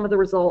 these are some of the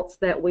results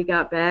that we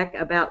got back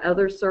about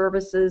other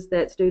services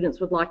that students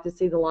would like to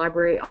see the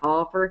library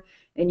offer.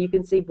 And you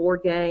can see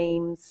board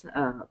games,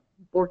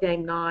 board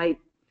game night,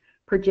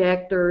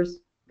 projectors,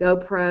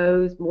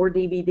 GoPros, more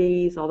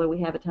DVDs, although we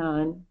have a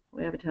ton.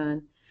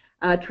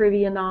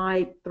 Trivia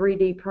night,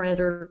 3D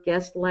printer,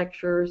 guest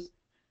lectures,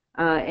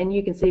 and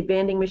you can see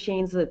vending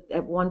machines.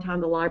 At one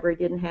time, the library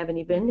didn't have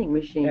any vending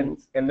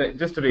machines. And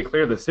just to be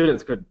clear, the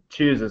students could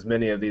choose as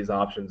many of these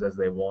options as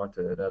they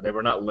wanted. They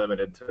were not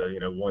limited to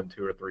 1,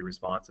 2, or 3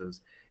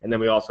 responses. And then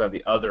we also have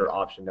the other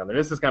option down there.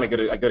 This is kind of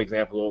a good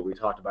example of what we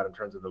talked about in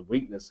terms of the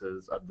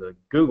weaknesses of the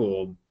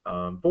Google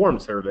form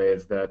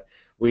surveys, that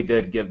we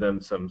did give them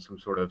some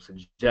sort of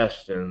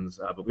suggestions,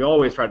 but we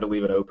always tried to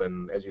leave it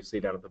open, as you see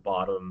down at the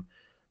bottom,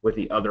 with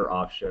the other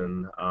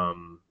option,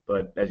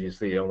 but as you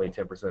see, only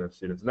 10% of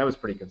students, and that was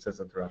pretty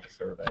consistent throughout the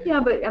survey. Yeah,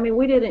 but I mean,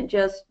 we didn't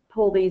just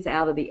pull these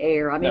out of the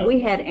air. I mean, No.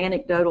 we had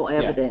anecdotal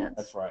evidence.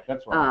 That's right.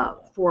 That's right.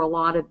 For a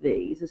lot of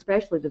these,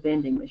 especially the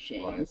vending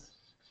machines. Right.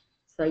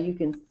 So you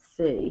can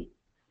see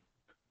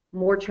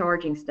more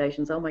charging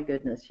stations. Oh my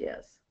goodness,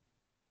 yes.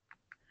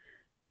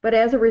 But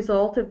as a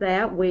result of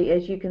that,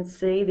 as you can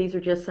see, these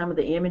are just some of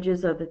the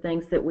images of the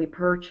things that we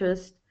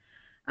purchased.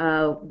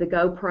 The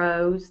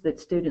GoPros that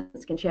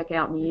students can check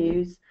out and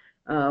use,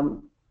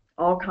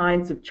 all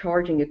kinds of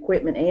charging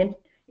equipment, and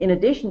in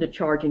addition to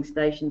charging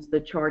stations, the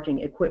charging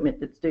equipment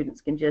that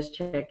students can just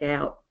check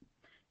out.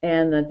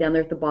 And down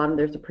there at the bottom,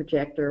 there's a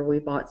projector. We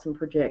bought some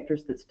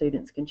projectors that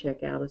students can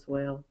check out as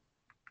well.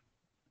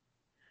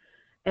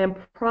 And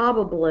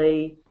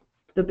probably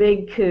the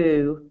big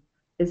coup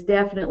is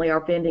definitely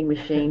our vending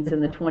machines in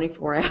the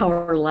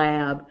 24-hour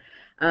lab.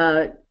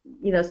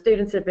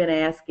 Students have been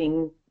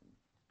asking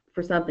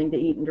for something to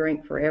eat and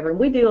drink forever, and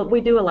we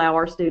do allow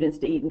our students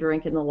to eat and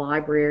drink in the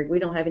library. We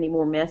don't have any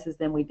more messes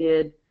than we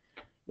did,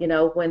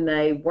 when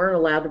they weren't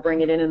allowed to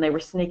bring it in and they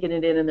were sneaking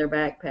it in their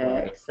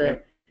backpacks.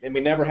 Right. And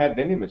we never had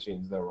vending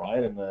machines, though,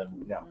 right? In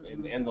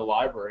the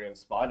library, in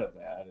spite of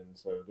that, and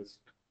so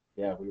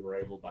we were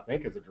able, I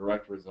think, as a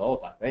direct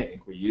result,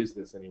 we used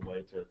this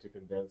anyway to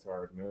convince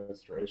our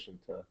administration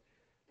to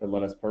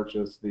let us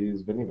purchase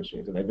these vending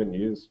machines, and they've been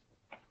used.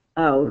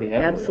 Oh,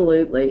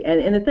 absolutely.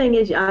 And the thing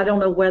is, I don't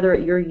know whether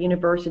at your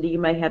university you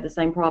may have the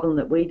same problem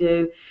that we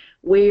do.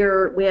 We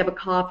have a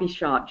coffee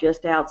shop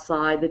just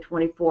outside the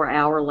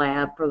 24-hour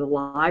lab for the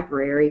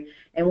library,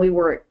 and we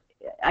were,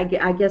 I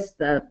guess,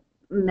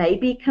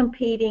 maybe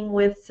competing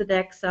with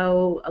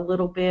Sodexo a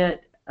little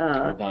bit.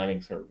 Our dining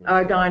service.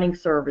 Our dining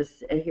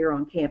service here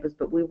on campus,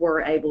 but we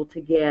were able to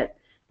get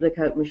the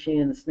Coke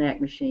machine and the snack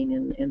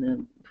machine in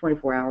the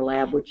 24-hour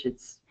lab, which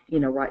it's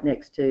right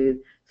next to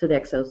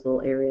Sodexo's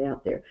little area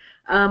out there.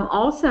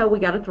 Also, we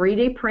got a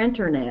 3D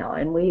printer now,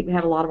 and we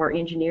have a lot of our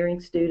engineering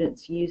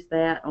students use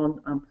that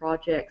on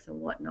projects and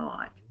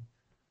whatnot.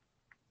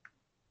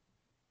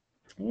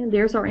 And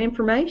there's our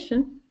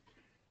information.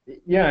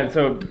 Yeah, and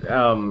so,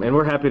 and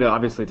we're happy to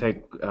obviously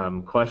take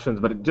questions,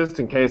 but just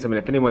in case,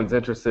 if anyone's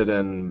interested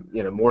in,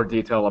 more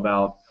detail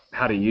about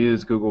how to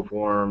use Google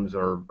Forms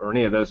or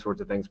any of those sorts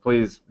of things,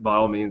 please, by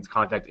all means,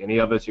 contact any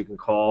of us. You can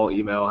call,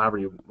 email,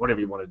 whatever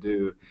you want to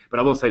do. But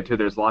I will say, too,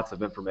 there's lots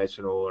of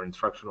informational or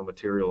instructional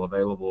material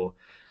available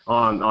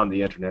on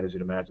the internet, as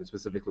you'd imagine,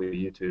 specifically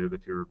YouTube,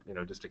 if you're,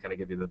 just to kind of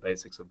give you the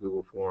basics of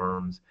Google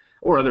Forms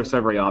or other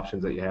survey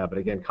options that you have. But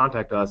again,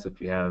 contact us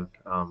if you have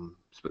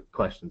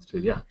questions, too.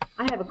 Yeah.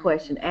 I have a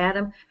question,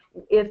 Adam.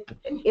 If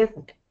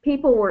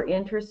people were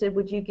interested,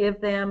 would you give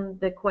them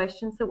the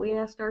questions that we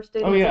asked our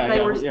students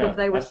if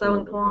they were so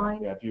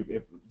inclined? Yeah,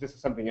 if this is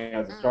something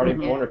as a starting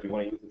point, or if you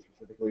want to use it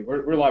specifically,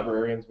 we're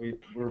librarians. We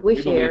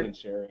believe in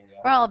sharing. Yeah.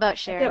 We're all about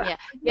sharing.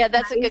 Yeah.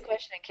 That's a good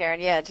question, Karen.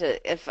 Yeah,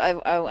 if I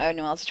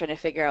know, also trying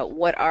to figure out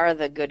what are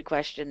the good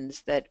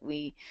questions that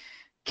we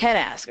can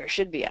ask or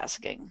should be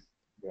asking.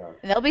 Yeah.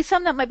 And there'll be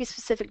some that might be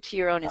specific to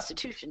your own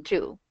institution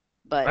too.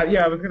 But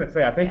I was going to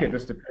say, I think it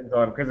just depends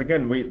on, because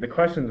again, the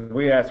questions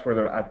we ask for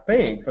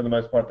the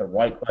most part, the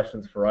right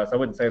questions for us. I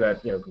wouldn't say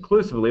that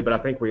conclusively, but I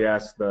think we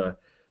asked the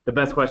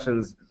best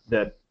questions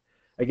that,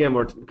 again,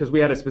 because we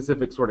had a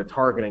specific sort of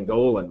target and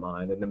goal in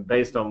mind, and then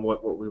based on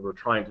what we were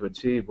trying to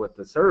achieve with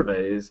the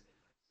surveys,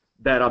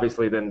 that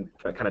obviously then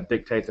kind of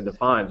dictates and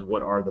defines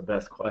what are the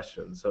best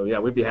questions. So yeah,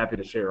 we'd be happy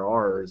to share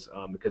ours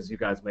because you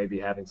guys may be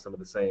having some of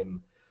the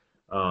same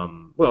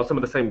well, some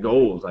of the same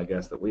goals, I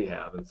guess, that we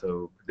have, and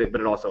so, but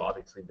it also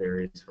obviously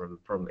varies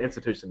from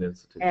institution to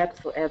institution.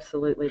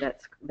 Absolutely,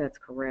 that's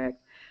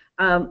correct.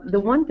 The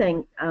one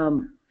thing,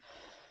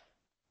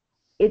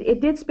 we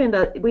did spend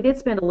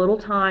a little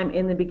time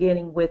in the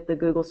beginning with the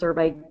Google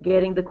survey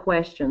getting the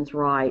questions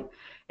right,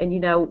 and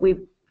we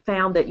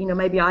found that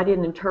maybe I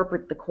didn't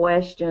interpret the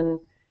question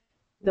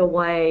the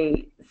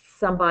way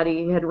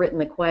somebody had written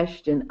the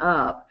question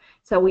up.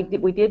 So we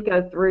did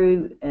go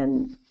through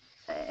and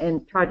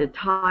try to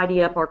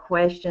tidy up our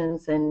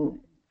questions, and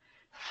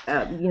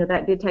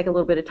that did take a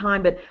little bit of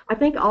time. But I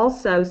think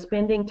also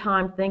spending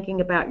time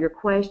thinking about your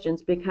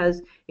questions,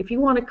 because if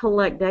you want to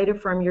collect data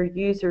from your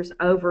users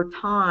over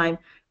time,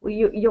 well,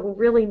 you'll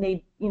really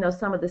need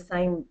some of the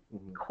same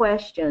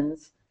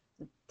questions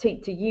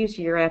to use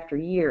year after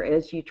year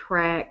as you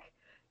track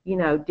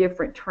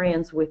different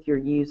trends with your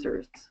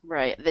users.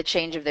 Right, the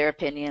change of their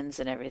opinions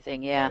and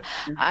everything, yeah.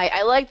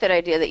 I like that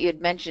idea that you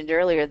had mentioned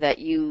earlier, that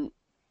you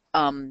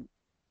kind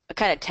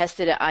of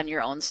tested it on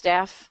your own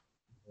staff.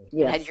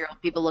 Yes. Had your own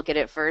people look at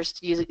it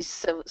first,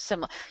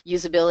 some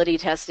usability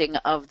testing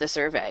of the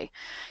survey.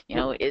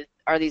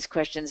 Are these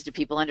questions, do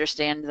people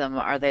understand them?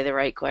 Are they the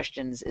right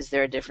questions? Is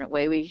there a different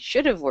way we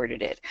should have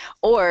worded it?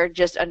 Or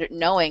just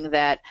knowing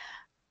that,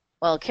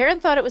 well,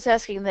 Karen thought it was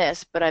asking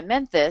this, but I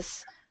meant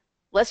this.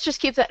 Let's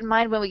just keep that in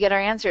mind when we get our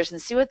answers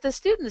and see what the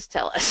students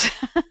tell us.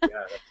 Yeah,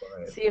 that's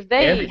right. See if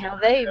how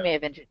they may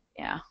have entered.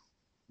 Yeah.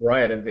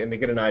 Right, and to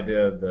get an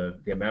idea of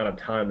the amount of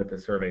time that the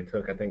survey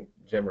took, I think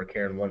Jim or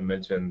Karen one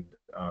mentioned,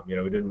 we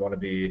didn't want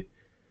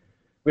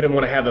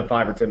to have a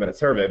 5 or 10 minute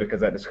survey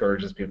because that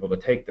discourages people to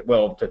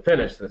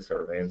finish the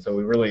survey, and so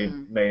we really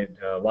made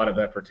a lot of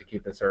effort to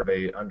keep the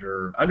survey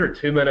under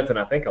 2 minutes, and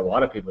I think a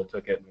lot of people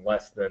took it in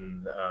less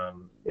than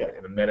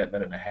in a minute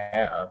and a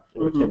half.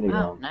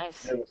 Oh,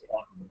 nice. It was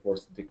often, of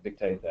course, to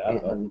dictate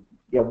that. And,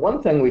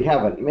 one thing we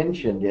haven't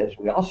mentioned is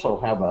we also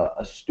have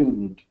a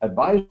student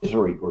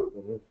advisory group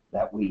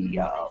that we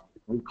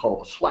call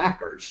the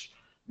Slackers,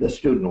 the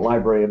Student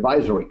Library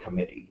Advisory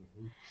Committee.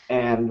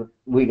 And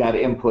we got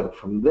input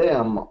from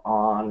them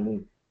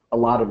on a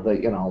lot of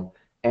the,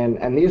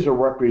 and these are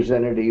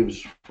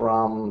representatives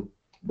from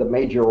the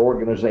major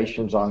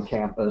organizations on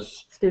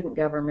campus. Student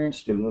government.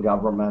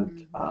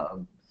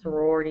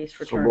 Sororities,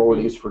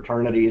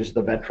 fraternities,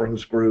 the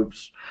veterans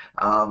groups,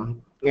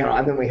 and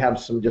then we have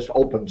some just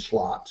open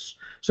slots.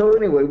 So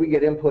anyway, we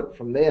get input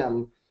from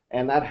them,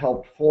 and that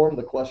helped form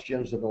the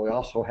questions, and then we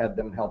also had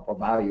them help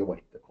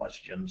evaluate the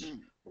questions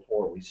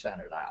before we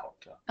sent it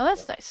out. Oh,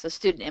 that's nice. So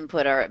student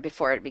input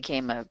before it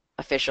became an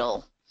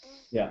official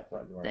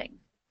thing.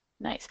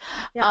 Nice.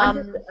 Yeah, I'm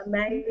just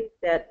amazed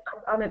that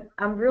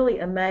I'm really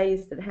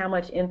amazed at how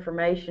much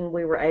information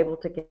we were able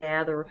to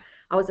gather.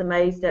 I was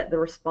amazed at the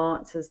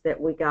responses that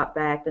we got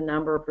back, the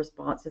number of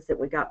responses that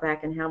we got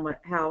back, and how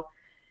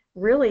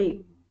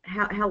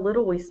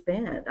little we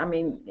spent. I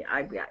mean,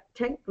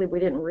 technically we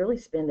didn't really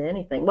spend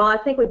anything. Well, I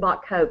think we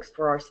bought Cokes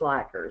for our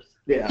slackers.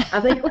 Yeah. I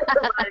think we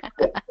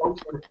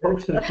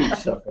Cokes and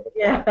pizza.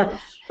 Yeah.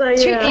 So,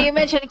 yeah. You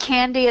mentioned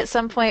candy at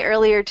some point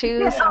earlier too.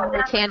 Yeah. Some of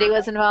the candy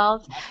was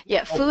involved.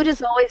 Yeah, food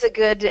is always a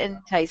good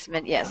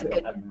enticement. Yes.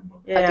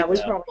 Yeah, we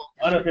probably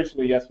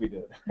unofficially, yes, we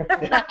did.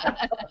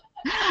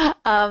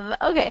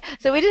 Okay,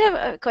 so we did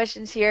have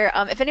questions here.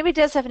 If anybody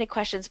does have any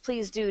questions,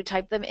 please do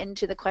type them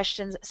into the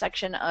questions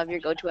section of your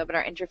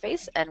GoToWebinar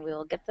interface, and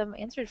we'll get them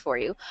answered for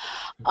you.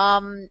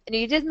 And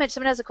you did mention,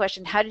 someone has a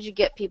question, how did you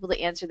get people to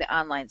answer the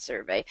online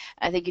survey?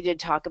 I think you did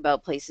talk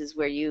about places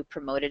where you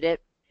promoted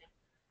it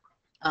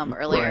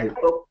earlier.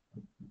 Right.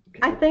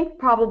 I think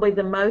probably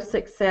the most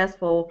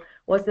successful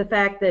was the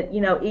fact that,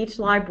 each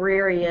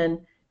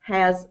librarian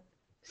has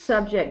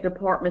subject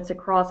departments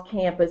across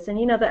campus,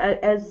 and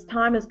as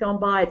time has gone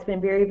by, it's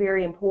been very,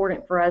 very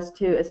important for us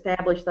to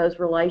establish those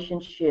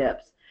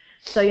relationships.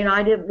 So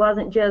I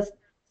wasn't just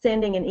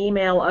sending an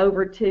email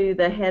over to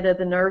the head of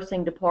the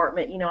nursing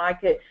department.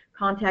 I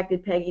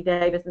contacted Peggy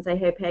Davis and say,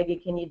 hey Peggy,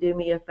 can you do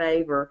me a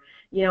favor?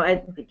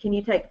 Can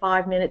you take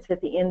 5 minutes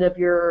at the end of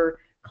your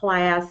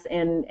class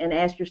and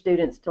ask your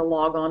students to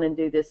log on and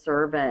do this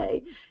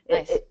survey?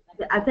 Nice.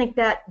 I think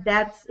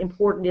that's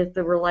important, is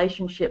the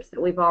relationships that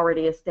we've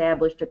already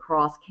established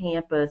across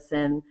campus,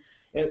 and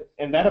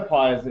that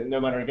applies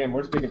no matter, again,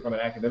 we're speaking from an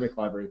academic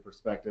library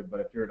perspective, but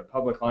if you're at a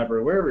public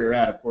library, wherever you're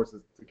at, of course,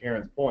 to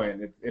Karen's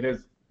point, it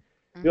is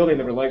building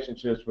the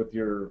relationships with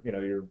your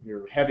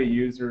heavy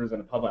users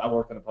in a public. I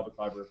worked in a public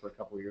library for a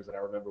couple of years, and I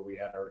remember we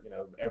had our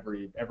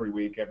every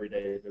week, every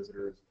day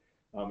visitors.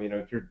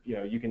 If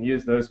you can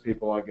use those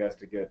people, I guess,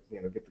 to get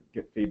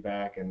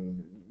feedback,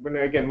 and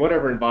again,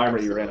 whatever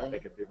environment you're in, I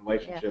think if the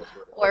relationships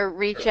or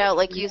reach out,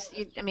 like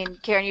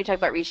Karen, you talked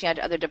about reaching out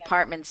to other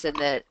departments in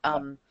the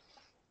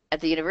at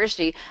the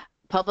university.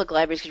 Public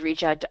libraries could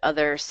reach out to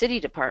other city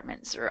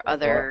departments or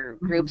other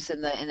groups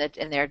in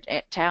their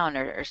town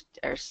or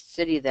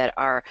city that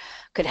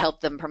could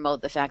help them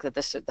promote the fact that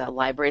the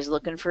library is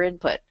looking for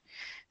input.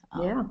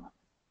 Yeah.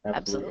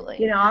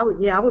 Absolutely. I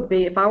would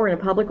be, if I were in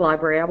a public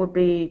library, I would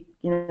be,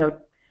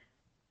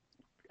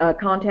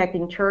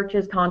 contacting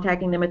churches,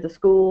 contacting them at the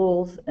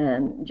schools,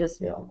 and just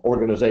Yeah,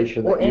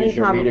 organization or that any use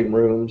your type of- meeting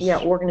rooms. yeah,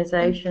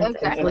 organizations.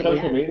 Exactly. And Absolutely.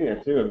 social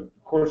media too.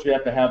 Of course, you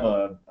have to have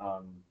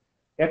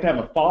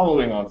a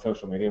following on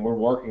social media, and we're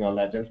working on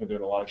that. Jim's been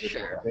doing a lot of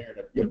good work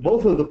there. Yeah,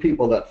 both of the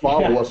people that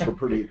follow us are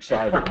pretty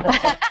excited.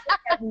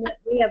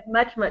 We have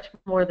much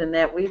more than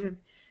that.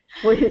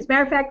 As a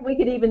matter of fact, we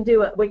could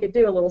do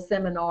a little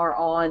seminar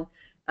on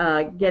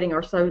getting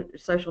our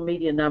social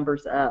media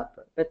numbers up,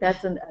 but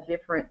that's a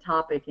different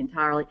topic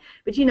entirely.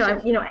 But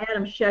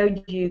Adam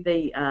showed you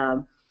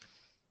the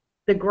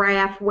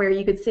graph where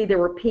you could see there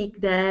were peak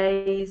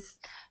days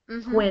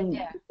when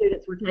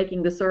students were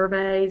taking the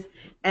surveys,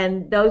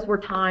 and those were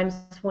times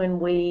when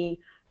we,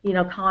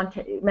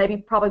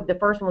 probably the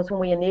first one was when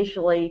we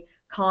initially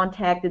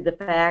contacted the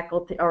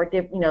faculty or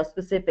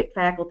specific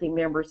faculty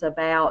members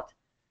about.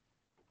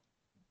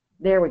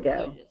 There we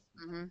go.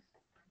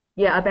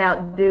 Yeah,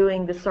 about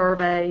doing the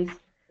surveys,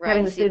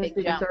 having the students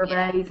do the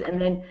surveys, and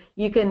then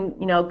you can,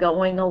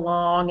 going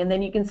along, and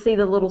then you can see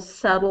the little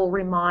subtle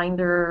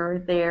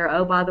reminder there.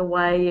 Oh, by the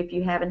way, if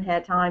you haven't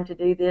had time to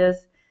do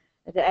this,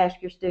 to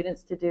ask your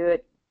students to do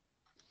it.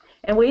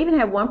 And we even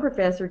have one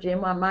professor,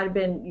 Jim, it might have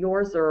been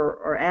yours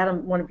or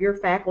Adam, one of your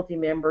faculty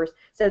members,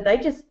 said they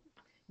just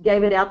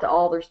gave it out to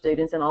all their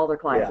students in all their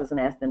classes and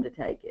asked them to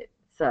take it.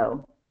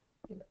 So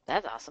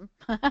that's awesome.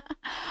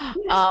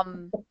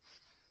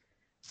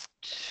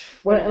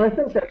 Well, and I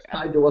think that's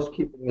tied to us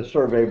keeping the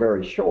survey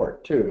very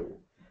short, too.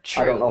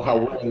 True, I don't know how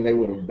willing they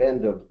would have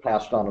been to have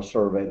passed on a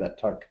survey that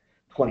took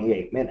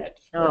 28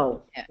 minutes.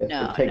 Oh. If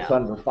it takes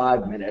under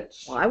 5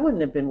 minutes. Well, I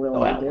wouldn't have been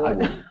willing to do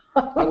it.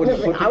 I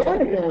wouldn't have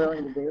been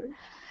willing to do it.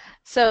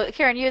 So,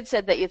 Karen, you had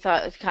said that you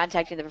thought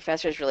contacting the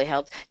professors really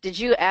helped. Did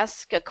you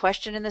ask a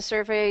question in the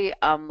survey,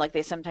 like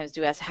they sometimes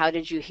do ask, how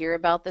did you hear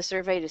about the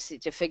survey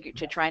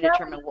to try and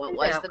determine what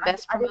was the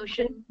best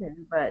promotion?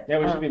 Yeah,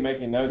 we should be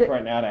making notes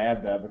right now to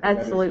add that.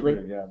 Absolutely.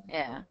 That is true,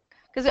 yeah.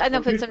 Because I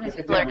know sometimes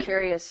people are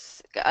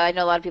curious. I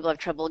know a lot of people have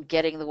trouble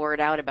getting the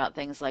word out about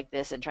things like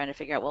this and trying to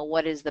figure out, well,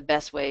 what is the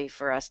best way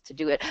for us to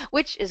do it,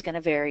 which is going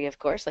to vary, of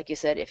course. Like you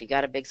said, if you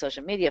got a big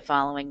social media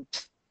following,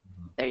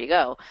 there you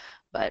go.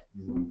 But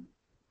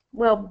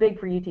well, big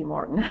for UT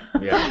Martin.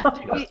 Yeah.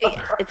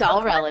 It's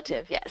all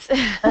relative, yes.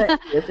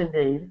 Yes,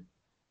 indeed.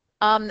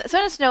 So I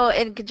want to know,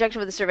 in conjunction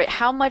with the survey,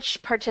 how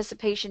much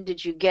participation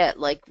did you get,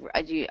 like,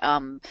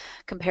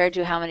 compared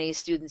to how many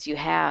students you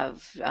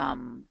have?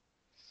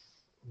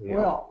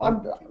 Well,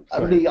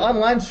 the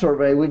online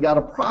survey, we got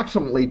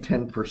approximately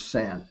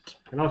 10%.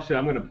 And I'm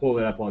going to pull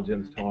that up while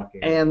Jim's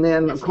talking. And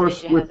then, of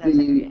course,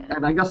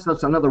 and I guess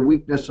that's another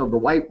weakness of the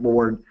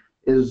whiteboard,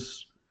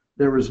 is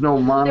there was no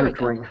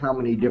monitoring how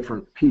many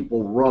different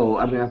people wrote.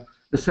 I mean,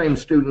 the same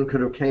student could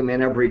have came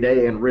in every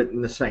day and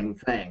written the same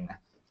thing.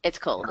 It's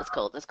cold, yeah.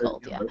 There's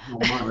no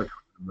monitoring of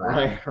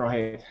that.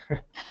 Right.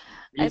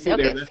 You see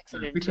there, that's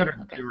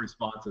 602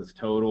 responses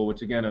total,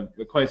 which again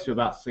equates to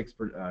about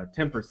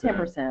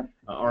 10%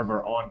 of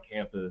our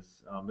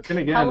on-campus. But then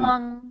again,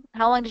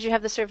 how long did you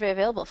have the survey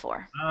available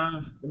for?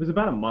 It was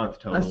about a month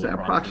total. That's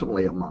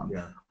approximately a month.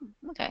 Yeah.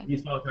 Okay. You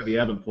saw kind of the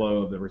ebb and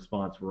flow of the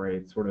response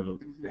rate, sort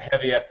of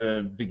heavy at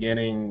the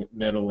beginning,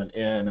 middle, and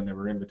end, and then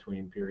we're in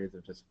between periods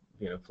of just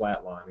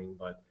flatlining.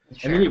 But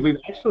and then we've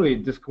actually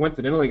just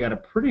coincidentally got a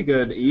pretty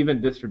good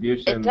even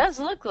distribution. It does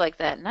look like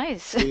that.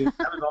 Nice. That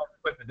was all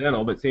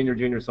coincidental, but senior,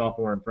 junior,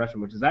 sophomore, and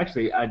freshman, which is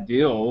actually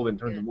ideal in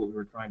terms of what we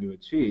were trying to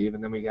achieve.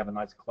 And then we have a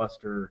nice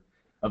cluster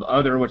of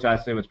other, which I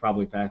assume is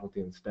probably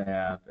faculty and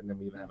staff. And then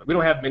we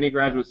don't have many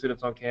graduate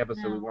students on campus,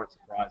 so we weren't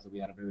surprised that we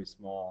had a very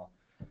small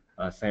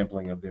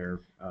sampling of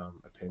their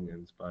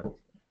opinions. But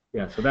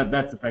yeah, so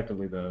that's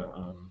effectively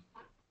the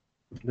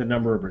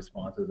number of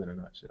responses in a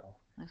nutshell.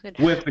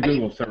 With the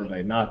Google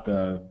survey, not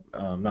the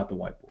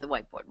whiteboard. The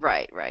whiteboard,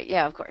 right,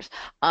 yeah, of course.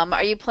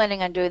 Are you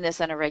planning on doing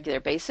this on a regular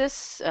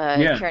basis?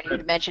 Yeah. Karen,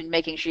 you mentioned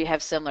making sure you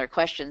have similar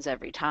questions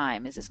every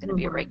time. Is this going to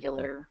be a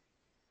regular?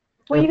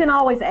 Well, you can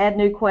always add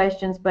new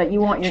questions, but you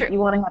want to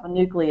have a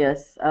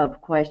nucleus of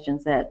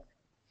questions that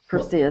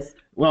persist.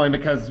 Well, and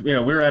because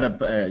we're at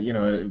a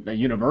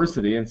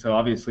university, and so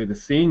obviously the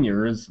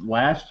seniors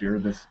last year,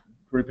 this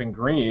group in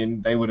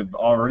green, they would have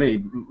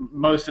already,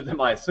 most of them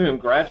I assume,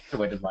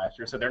 graduated last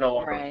year, so they're no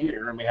longer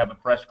here, and we have a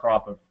fresh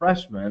crop of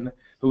freshmen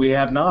who we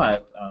have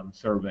not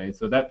surveyed.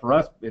 So that for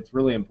us, it's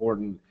really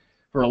important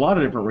for a lot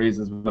of different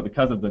reasons, but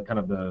because of the kind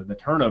of the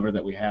turnover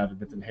that we have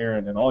that's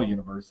inherent in all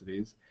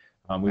universities,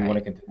 we want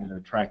to continue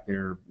to track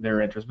their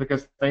interest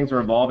because things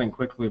are evolving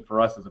quickly for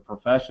us as a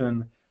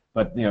profession.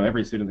 But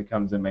every student that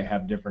comes in may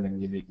have different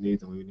and unique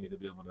needs, and we need to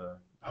be able to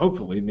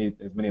hopefully meet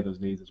as many of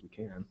those needs as we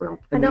can. Well,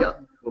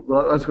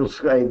 I was going to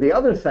say, the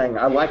other thing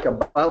I like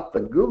about the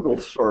Google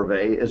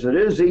survey is it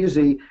is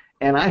easy,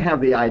 and I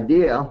have the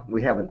idea,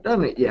 we haven't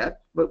done it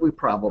yet, but we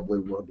probably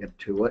will get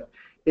to it,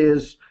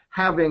 is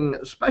having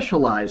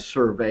specialized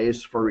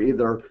surveys for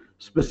either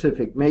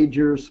specific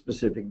majors,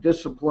 specific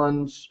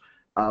disciplines.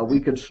 We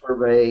could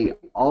survey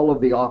all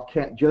of the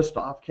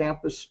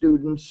off-campus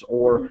students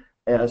or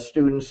as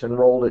students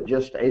enrolled at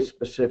just a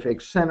specific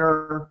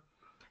center.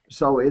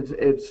 So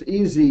it's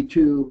easy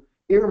to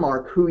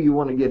earmark who you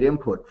want to get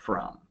input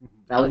from.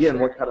 Now, again,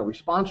 what kind of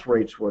response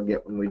rates we'll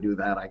get when we do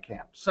that, I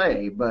can't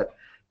say. But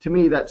to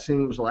me, that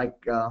seems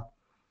like,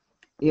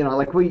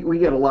 like we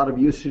get a lot of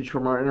usage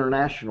from our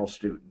international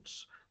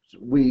students.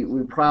 We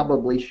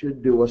probably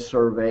should do a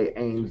survey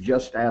aimed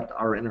just at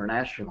our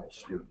international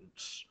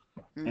students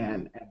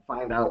and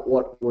find out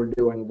what we're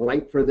doing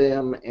right for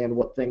them and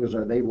what things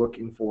are they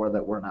looking for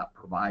that we're not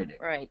providing.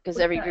 Right, because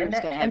every group's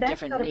going to have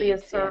different needs. And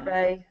that's got to be a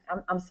survey.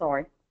 I'm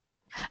sorry.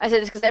 I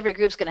said it's because every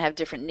group's going to have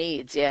different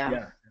needs,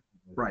 Yeah.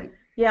 Right.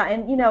 Yeah,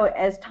 and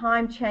as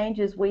time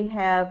changes, we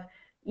have,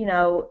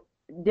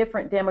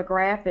 different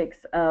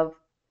demographics of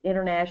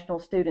international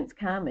students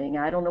coming.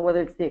 I don't know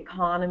whether it's the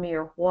economy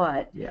or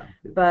what. Yeah.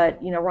 But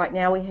right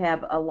now we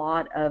have a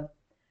lot of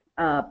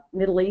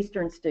Middle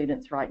Eastern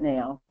students right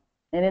now,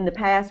 and in the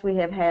past we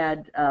have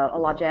had a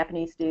lot of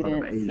Japanese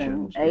students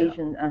Asians, and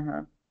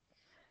Asian.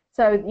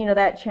 So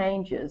that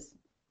changes.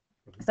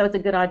 So it's a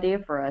good idea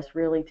for us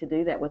really to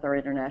do that with our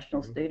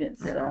international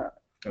students.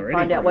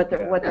 Find out what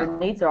their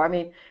needs are. I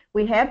mean,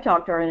 we have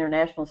talked to our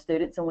international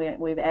students, and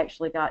we've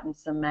actually gotten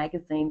some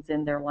magazines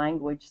in their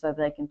language so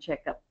they can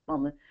check up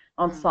on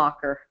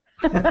soccer.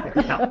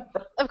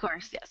 Of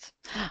course, yes.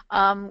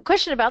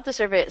 Question about the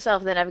survey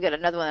itself. Then I've got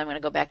another one I'm going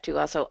to go back to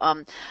also.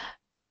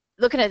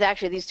 Looking at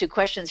actually these two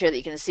questions here that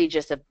you can see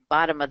just at the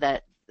bottom of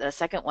the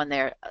second one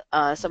there,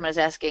 someone is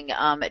asking,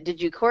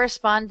 did you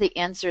correspond the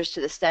answers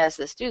to the status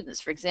of the students?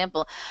 For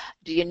example,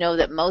 do you know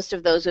that most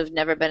of those who have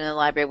never been in the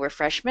library were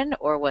freshmen,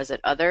 or was it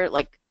other,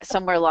 like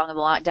somewhere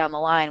down the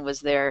line, was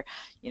there,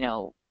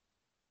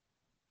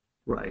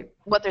 right,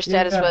 what their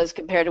status was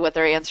compared to what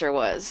their answer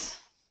was?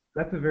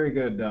 That's a very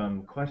good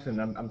question.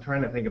 I'm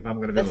trying to think if I'm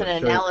going to be able to show.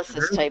 That's an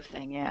analysis type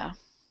thing, yeah.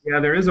 Yeah,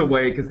 there is a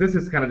way, because this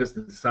is kind of just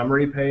a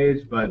summary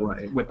page, but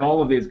with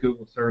all of these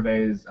Google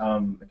surveys,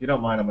 if you don't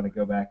mind, I'm going to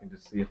go back and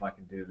just see if I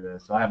can do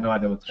this. So I have no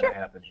idea what's going to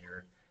happen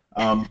here.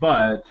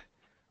 But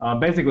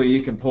basically,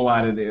 you can pull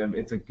out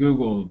it's a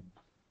Google,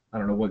 I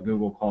don't know what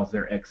Google calls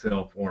their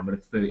Excel form, but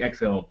it's the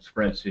Excel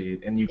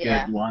spreadsheet, and you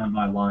get line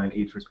by line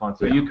each response.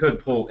 So you could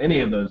pull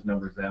any of those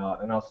numbers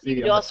out, and I'll see. You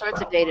can do all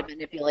sorts of data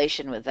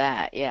manipulation with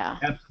that, yeah.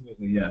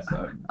 Absolutely, yes.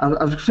 I was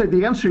going to say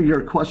the answer to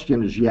your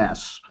question is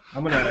yes.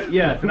 And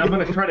I'm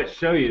gonna try to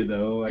show you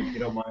though, like, if you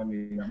don't mind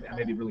me. I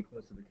may be really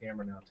close to the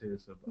camera now too,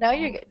 so. No,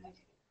 you're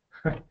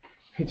good.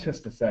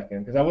 Just a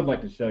second, because I would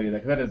like to show you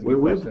that, because that is a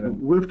good question.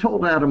 We've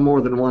told Adam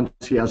more than once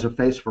he has a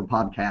face for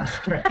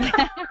podcast.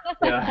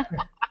 Yeah.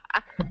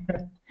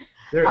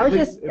 I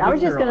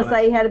was just going to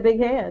say he had a big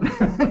head.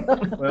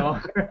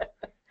 Well.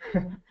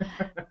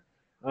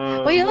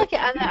 Well, you look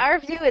at our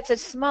view; it's a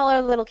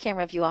smaller little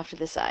camera view off to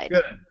the side.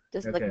 Good.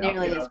 Doesn't look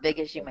nearly as big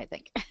as you might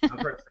think. I'll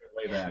try to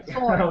way back.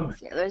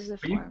 Forms. Yeah, there's the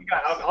forms.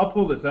 I'll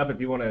pull this up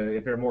if you want to.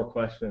 If there are more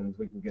questions,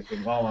 we can get to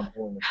while I'm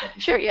pulling this up.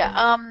 Sure.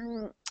 Yeah.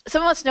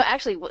 Someone wants to know,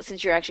 actually,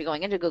 since you're actually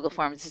going into Google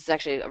Forms, this is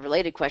actually a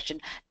related question.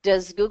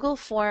 Does Google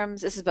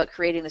Forms, this is about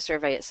creating the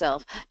survey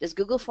itself, does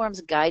Google Forms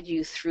guide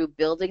you through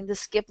building the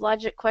skip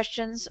logic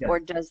questions,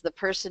 or does the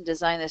person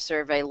design the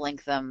survey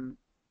link them?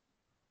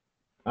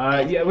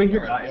 Yeah, we can.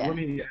 I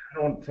don't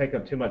want to take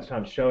up too much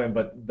time showing,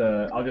 but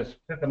I'll just,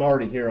 since I'm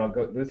already here, I'll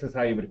go. This is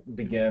how you would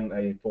begin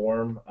a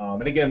form.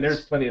 And again,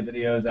 there's plenty of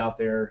videos out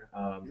there.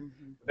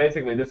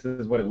 Basically, this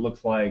is what it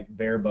looks like,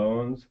 bare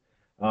bones.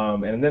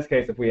 And in this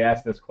case, if we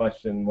ask this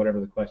question, whatever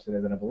the question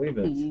is, and I believe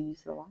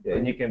it's,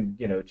 and you can,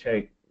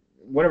 check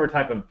whatever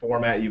type of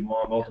format you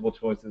want, multiple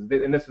choices,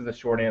 and this is a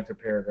short answer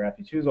paragraph.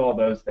 You choose all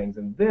those things,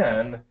 and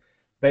then,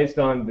 based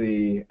on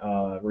the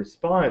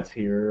response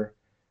here,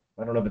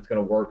 I don't know if it's going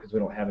to work because we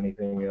don't have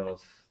anything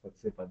else. Let's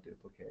see if I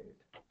duplicate.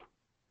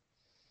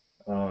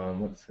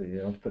 Let's see.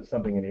 I'll put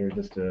something in here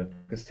just to,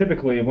 because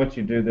typically once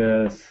you do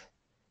this,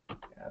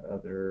 add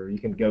other, you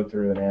can go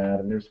through and add,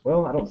 and there's,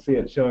 well, I don't see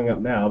it showing up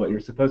now, but you're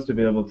supposed to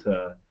be able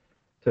to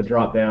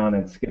drop down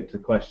and skip to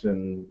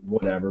question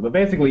whatever. But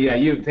basically, yeah,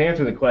 to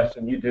answer the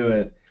question, you do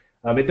it.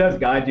 It does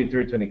guide you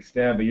through to an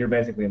extent, but you're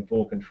basically in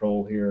full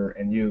control here,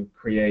 and you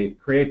create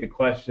the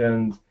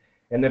questions.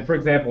 And then, for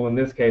example, in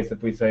this case,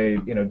 if we say,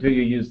 do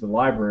you use the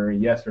library,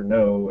 yes or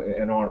no,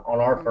 and on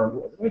our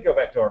form, let me go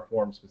back to our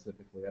form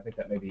specifically. I think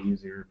that may be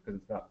easier because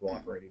it's not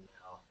cooperating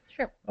now.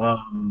 Sure.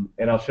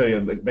 And I'll show you,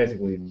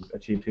 basically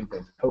achieve two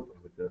things, hopefully,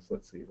 with this.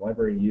 Let's see,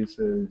 library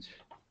usage.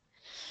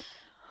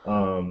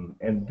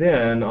 And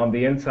then on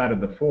the inside of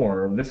the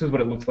form, this is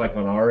what it looks like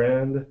on our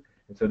end.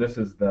 And so this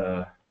is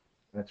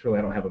that's really,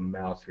 I don't have a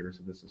mouse here,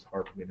 so this is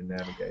hard for me to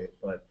navigate.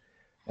 But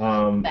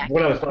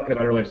what I was talking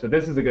about earlier, so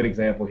this is a good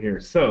example here.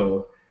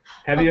 So,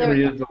 have you ever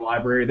used the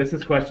library? This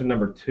is question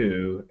number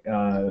 2.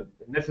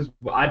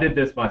 I did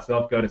this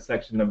myself. Go to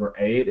section number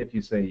 8 if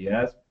you say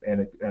yes,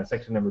 and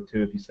section number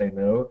 2 if you say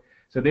no.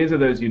 So these are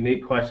those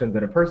unique questions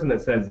that a person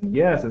that says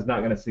yes is not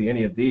going to see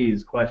any of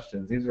these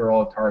questions. These are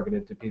all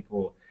targeted to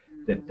people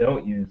that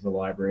don't use the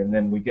library. And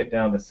then we get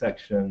down to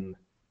section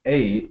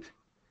 8,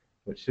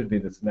 which should be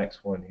this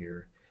next one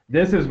here.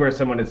 This is where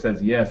someone that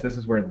says yes, this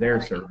is where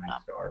their survey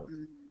starts.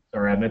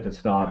 Sorry, I meant to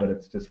stop, but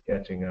it's just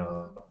catching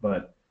up.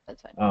 But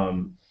that's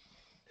fine.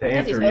 to I see.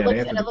 answer, So yeah, to and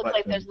answer it the looks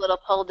like there's question. a little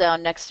pull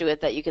down next to it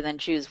that you can then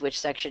choose which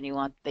section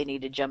they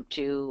need to jump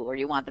to, or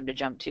you want them to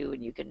jump to,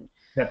 and you can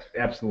That's choose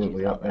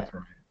absolutely, all yep, that. that's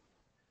right.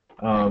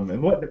 Nice.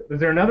 And what is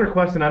there another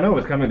question? I know it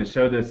was coming to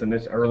show this and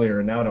this earlier,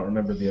 and now I don't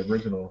remember the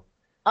original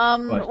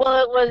question.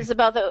 Well, it was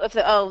about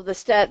the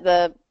stat,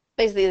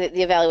 basically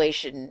the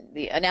evaluation,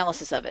 the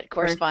analysis of it,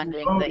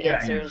 corresponding Oh the yeah, yeah.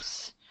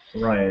 answers.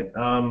 Right.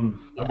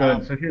 I'm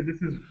going. So here,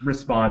 this is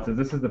responses.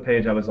 This is the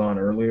page I was on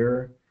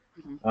earlier.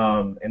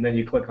 Mhm. And then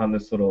you click on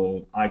this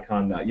little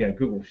icon. Yeah,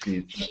 Google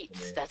Sheets. That's the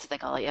Sheets, name. that's what they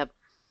call it. Yep.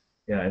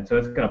 Yeah, and so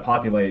it's going to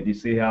populate. You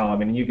see how? I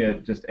mean, you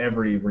get just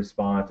every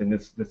response, and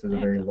this is a Yeah.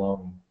 very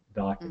long Mhm.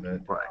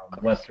 document,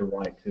 Right. Left to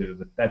right too.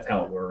 But that's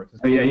how it works.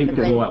 So And yeah, you you can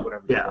can, pull out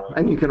whatever you yeah, want.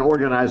 and you can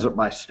organize it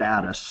by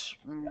status.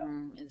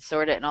 And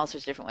sort it in all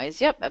sorts of different ways.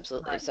 Yep,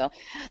 absolutely. So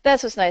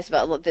that's what's nice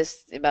about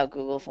about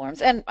Google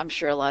Forms, and I'm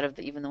sure a lot of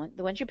even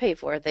the ones you pay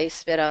for, they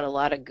spit out a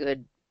lot of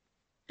good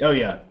Oh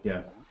yeah,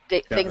 yeah,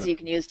 things definitely. you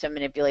can use to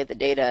manipulate the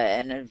data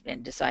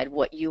and decide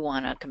what you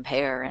want to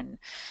compare and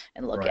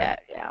look Right.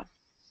 at. Yeah.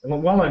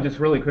 And while I'm just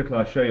really quickly,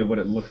 I'll show you what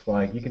it looks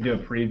like. You can do a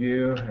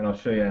preview, and I'll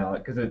show you how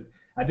because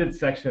I did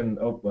section.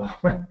 Oh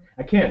well,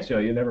 I can't show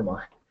you. Never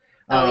mind.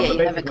 Oh yeah, But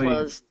you have it basically,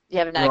 closed. You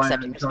have it not right,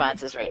 accepting I'm trying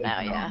responses right to now.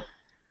 close Yeah. down.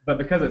 But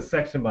because it's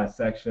section by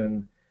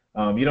section,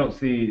 you don't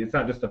see. It's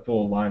not just a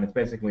full line. It's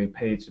basically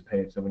page to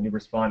page. So when you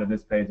respond to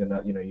this page, and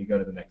you go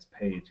to the next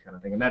page, kind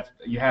of thing. And that's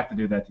you have to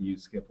do that to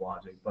use skip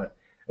logic. But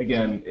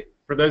again,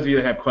 for those of you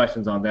that have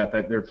questions on that,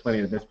 there's plenty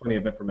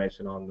of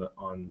information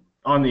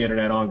on the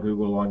internet, on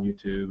Google, on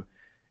YouTube.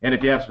 And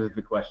if you have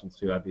specific questions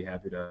too, I'd be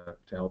happy to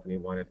help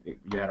anyone. If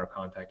you had our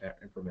contact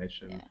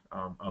information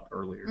up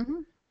earlier.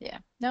 hmm Yeah.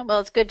 No, well,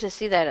 it's good to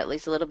see that at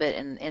least a little bit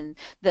in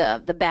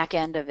the back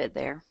end of it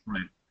there.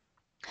 Right.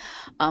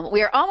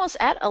 We are almost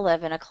at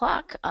 11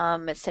 o'clock.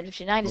 It's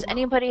 10:59. Oh, Does wow.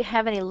 anybody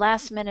have any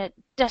last minute,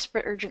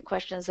 desperate, urgent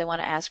questions they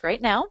want to ask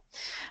right now?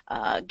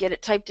 Get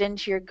it typed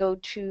into your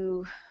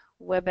go-to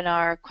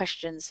webinar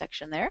questions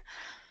section there,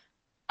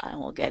 and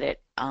we'll get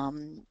it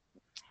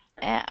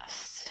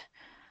asked.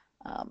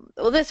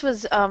 Well, this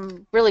was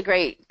really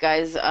great,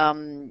 guys.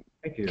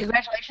 Thank you.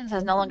 Congratulations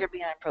has no longer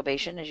been on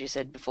probation, as you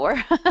said before.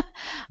 Yeah.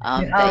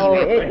 That you Oh, were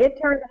able it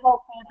turned the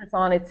whole campus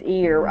on its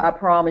ear, I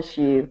promise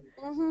you.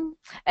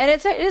 And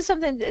it is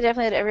something that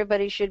definitely that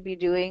everybody should be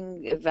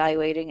doing,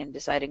 evaluating and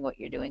deciding what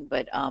you're doing.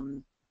 But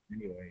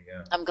Anyway,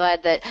 yeah. I'm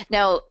glad that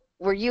now.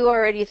 Were you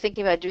already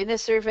thinking about doing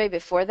this survey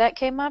before that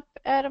came up,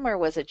 Adam, or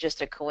was it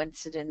just a No,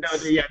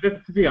 coincidence? yeah.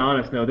 To be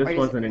honest, no, Or this is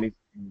wasn't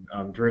anything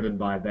driven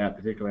by that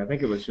particularly. I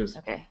think it was just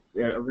okay?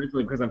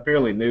 originally because I'm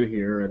fairly new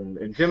here,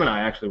 and Jim and I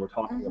actually were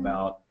talking hmm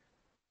about,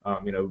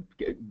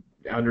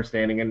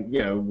 understanding and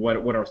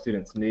what our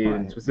students need,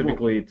 and Right.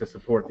 specifically to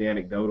support the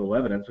anecdotal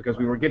evidence because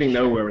we were getting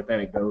nowhere with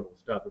anecdotal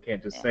stuff. We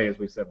can't just Yeah. say, as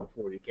we said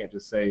before, you can't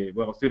just say,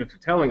 well, students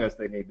are telling us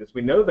they need this.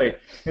 We know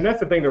and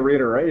that's the thing to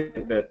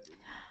reiterate that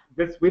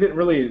we didn't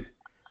really.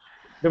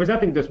 There was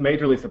nothing just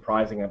majorly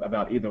surprising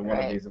about either one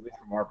of Right. these, at least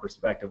from our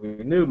perspective.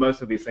 We knew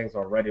most of these things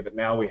already, but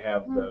now we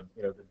have Mhm.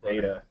 the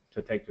data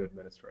to take to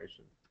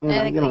administration. And,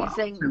 And like you're I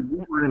saying, said,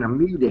 we were in a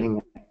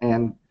meeting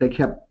and they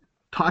kept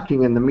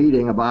talking in the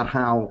meeting about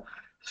how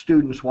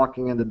students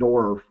walking in the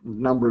door,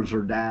 numbers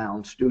are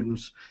down,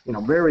 students,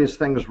 various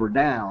things were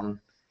down.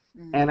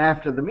 And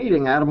after the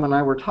meeting, Adam and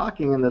I were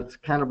talking, and it's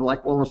kind of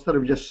like, well, instead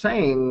of just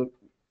saying,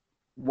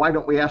 why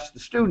don't we ask the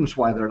students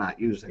why they're not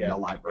using Yeah. the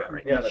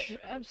library? Yeah,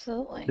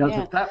 absolutely, yeah.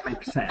 Doesn't that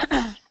make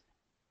sense?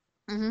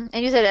 And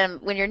you said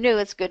when you're new,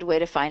 it's a good way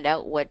to find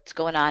out what's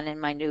going on in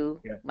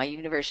Yeah. my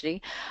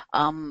university.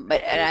 And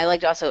I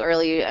liked also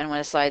earlier on one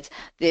of the slides,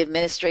 the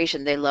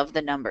administration, they love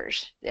the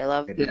numbers. They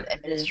love Yeah.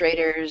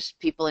 administrators,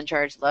 people in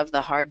charge love the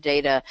hard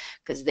data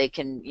because they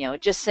can,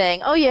 just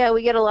saying, oh yeah,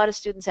 we get a lot of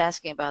students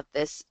asking about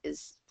this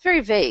is very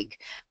vague,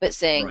 but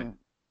saying Right.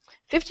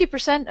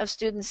 50% of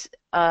students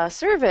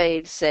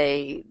surveyed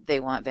say they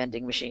want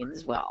vending machines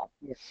as well.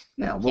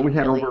 Yeah, well, we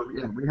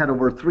had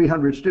over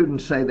 300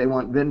 students say they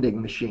want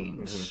vending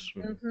machines.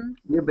 Mm-hmm.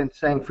 We've been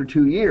saying for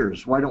 2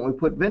 years, why don't we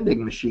put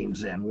vending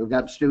machines in? We've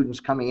got students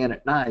coming in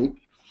at night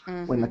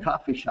when the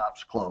coffee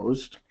shop's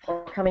closed.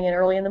 Or coming in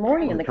early in the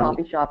morning and the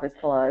coffee shop is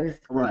closed.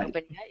 Right.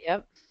 Open yet,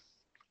 yep.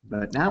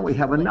 But now we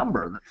have a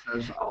number that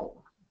says,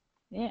 oh.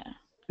 Yeah.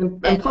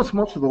 And plus,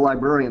 most of the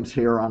librarians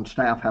here on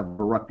staff have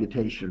a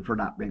reputation for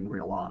not being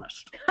real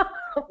honest.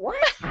 What?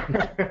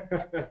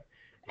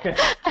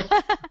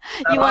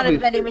 You want a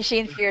vending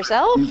machine for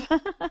yourself?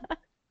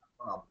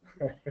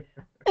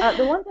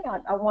 The one thing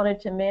I wanted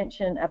to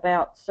mention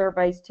about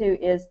surveys too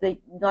is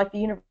like the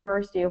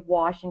University of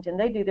Washington,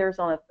 they do theirs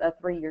on a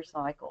 3-year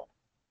cycle.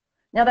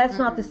 Now that's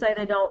not to say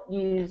they don't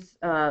use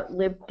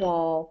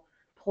LibQual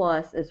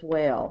Plus as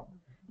well,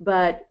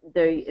 but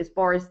as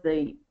far as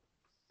the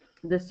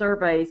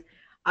surveys,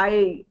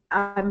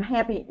 I'm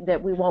happy that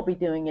we won't be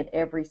doing it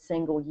every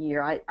single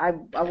year.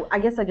 I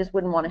guess I just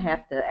wouldn't want to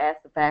have to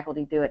ask the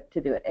faculty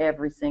to do it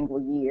every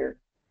single year.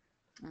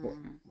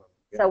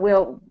 So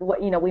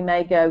we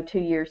may go 2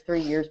 years,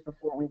 3 years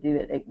before we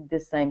do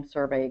this same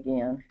survey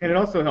again. And it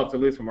also helps,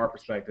 at least from our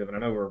perspective, and I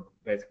know we're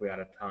basically out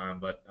of time,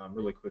 but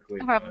really quickly,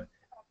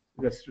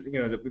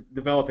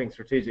 developing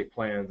strategic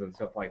plans and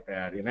stuff like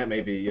that, and that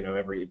may be,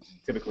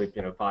 typically,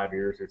 5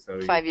 years or so.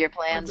 5-year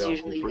plans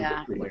usually,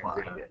 yeah.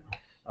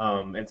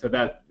 And so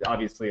that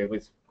obviously, at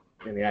least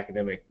in the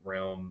academic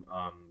realm,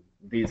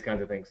 these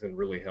kinds of things can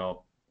really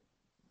help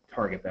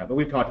target that. But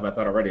we've talked about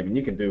that already. I mean,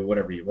 you can do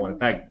whatever you want. In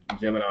fact,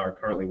 Jim and I are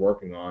currently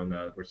working on,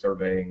 we're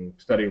surveying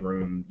study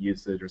room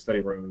usage or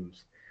study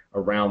rooms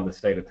around the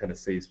state of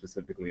Tennessee,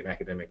 specifically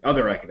in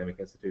other academic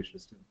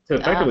institutions, to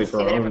effectively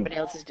for our own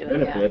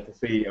benefit, to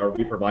see, are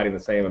we providing the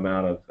same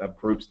amount of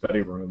group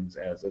study rooms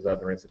as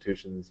other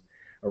institutions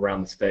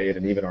around the state,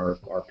 and even our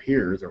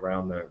peers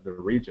around the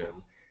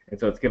region. And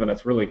so it's given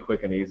us really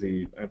quick and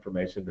easy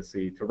information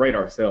to rate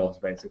ourselves,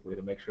 basically,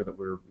 to make sure that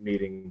we're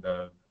meeting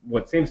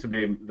what seems to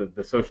be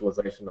the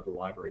socialization of the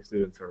library.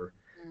 Students are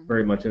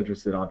very much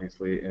interested,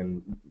 obviously,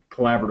 in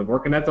collaborative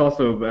work, and that's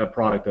also a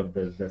product of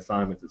the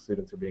assignments that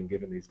students are being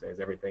given these days.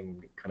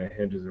 Everything kind of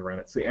hinges around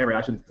it.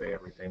 I shouldn't say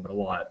everything, but a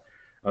lot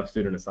of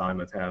student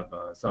assignments have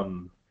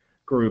some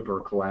group or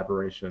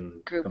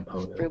collaboration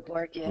component. Group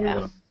work,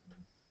 yeah.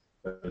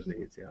 Those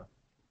needs, yeah.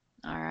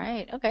 All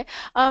right, okay.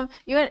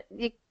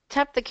 You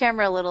tap the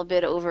camera a little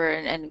bit over,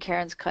 and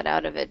Karen's cut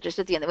out of it just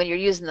at the end when you're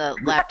using the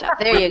laptop.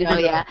 There you go.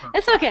 Yeah,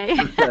 it's okay.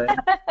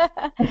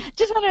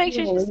 Just want to make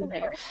sure she's still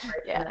there.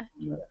 Yeah.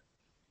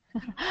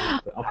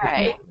 All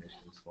right.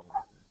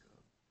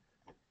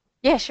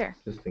 Yeah, sure.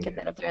 Get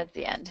that up there at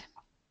the end.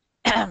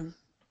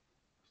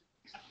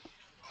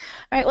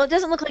 All right, well, it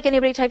doesn't look like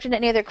anybody typed in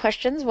any other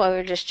questions while we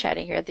were just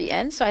chatting here at the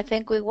end, so I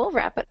think we will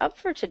wrap it up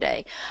for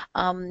today.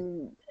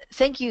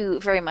 Thank you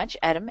very much,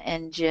 Adam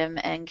and Jim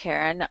and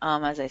Karen.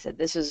 As I said,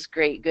 this is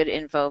great, good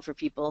info for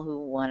people who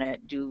want to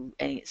do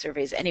any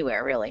surveys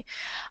anywhere, really.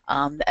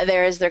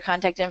 There is their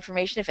contact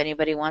information if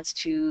anybody wants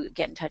to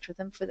get in touch with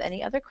them for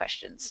any other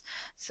questions.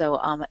 So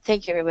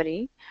thank you,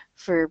 everybody,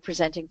 for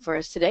presenting for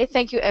us today.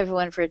 Thank you,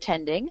 everyone, for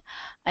attending.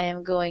 I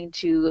am going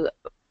to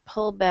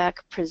pull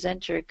back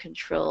presenter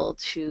control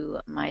to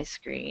my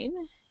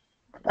screen.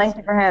 Thank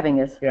you for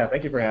having us. Yeah,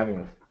 thank you for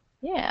having us.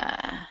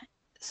 Yeah,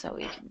 so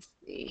we can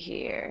see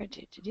here.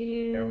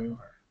 There we are.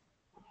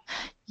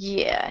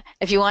 Yeah,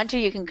 if you want to,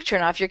 you can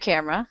turn off your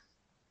camera,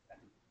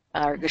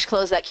 or just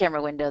close that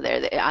camera window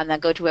there. On the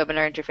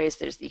GoToWebinar interface,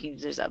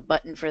 there's a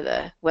button for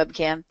the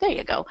webcam. There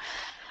you go.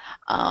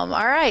 All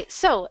right,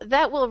 so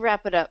that will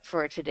wrap it up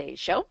for today's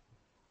show.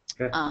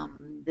 Okay.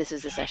 This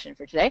is the session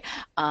for today.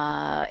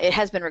 It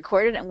has been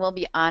recorded and will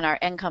be on our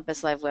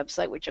NCompass Live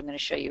website, which I'm going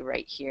to show you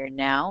right here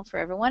now for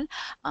everyone.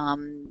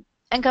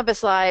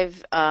 NCompass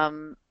Live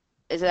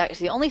is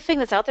actually the only thing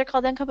that's out there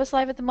called NCompass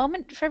Live at the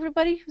moment for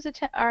everybody who's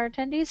our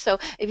attendees. So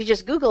if you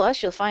just Google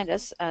us, you'll find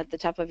us at the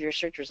top of your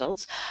search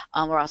results.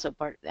 We're also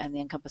part of the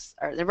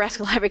the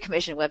Nebraska Library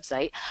Commission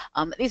website.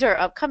 These are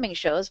upcoming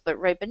shows, but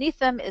right beneath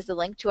them is the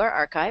link to our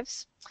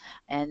archives.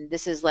 And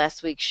this is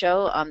last week's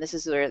show. This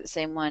is where the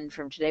same one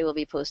from today will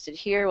be posted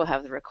here. We'll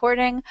have the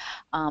recording,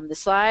 the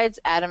slides.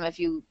 Adam, if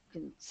you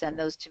can send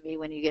those to me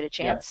when you get a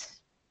chance.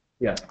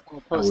 Yeah.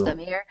 We'll post them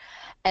here.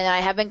 And I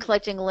have been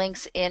collecting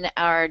links in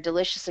our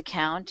Delicious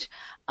account.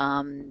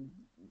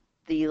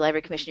 The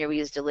Library Commission here, we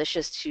use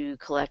Delicious to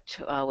collect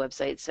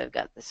websites. So I've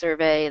got the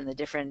survey and the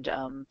different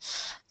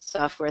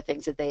software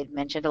things that they had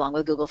mentioned, along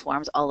with Google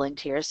Forms, all linked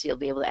here, so you'll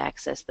be able to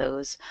access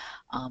those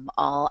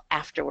all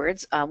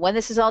afterwards. When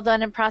this is all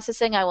done in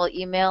processing, I will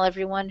email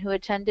everyone who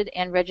attended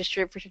and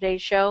registered for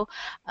today's show.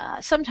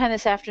 Sometime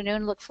this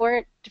afternoon, look for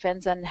it.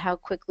 Depends on how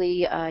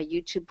quickly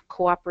YouTube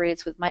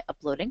cooperates with my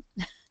uploading.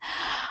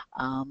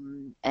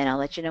 And I'll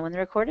let you know when the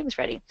recording's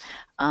ready.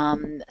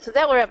 So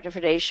that will wrap up for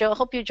today's show. I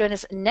hope you join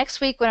us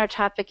next week when our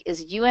topic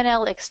is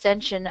UNL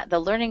Extension, the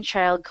Learning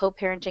Child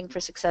Co-Parenting for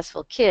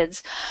Successful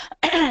Kids.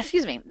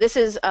 Excuse me. This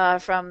is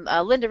from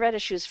Linda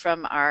Reddish, who's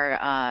from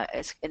an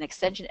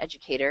extension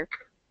educator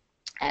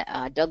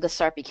at Douglas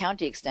Sarpy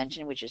County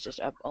Extension, which is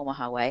just up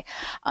Omaha way,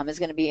 is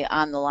going to be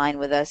on the line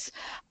with us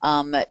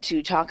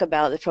to talk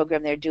about the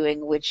program they're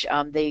doing, which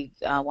they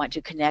want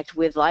to connect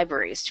with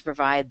libraries to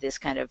provide this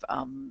kind of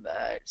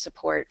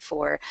support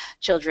for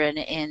children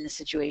in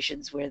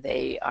situations where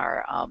they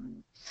are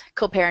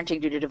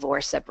co-parenting due to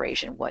divorce,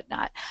 separation,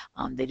 whatnot.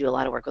 They do a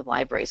lot of work with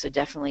libraries, so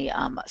definitely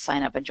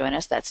sign up and join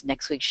us. That's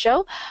next week's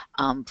show.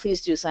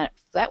 Please do sign up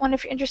for that one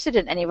if you're interested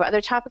in any of our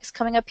other topics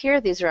coming up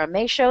here. These are our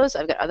May shows.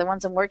 I've got other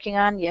ones I'm working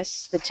on.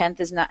 Yes, the 10th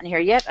is not in here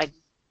yet. I'm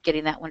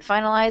getting that one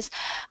finalized.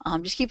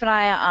 Just keep an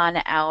eye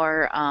on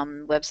our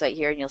website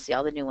here, and you'll see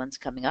all the new ones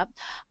coming up.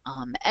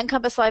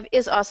 NCompass Live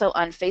is also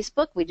on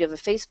Facebook. We do have a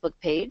Facebook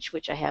page,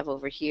 which I have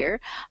over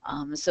here.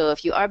 So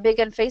if you are big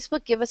on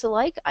Facebook, give us a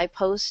like. I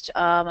post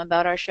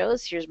about our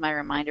shows. Here's my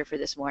reminder for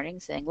this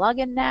morning, saying log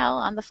in now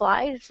on the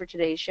fly for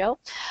today's show.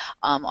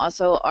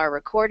 Also, our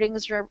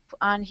recordings are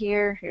on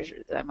here.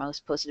 I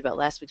most posted about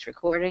last week's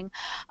recording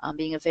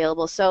being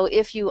available. So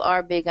if you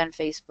are big on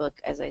Facebook,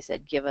 as I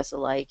said, give us a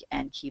like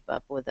and keep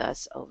up with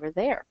us over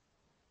there.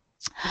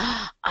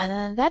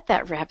 than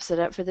that wraps it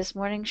up for this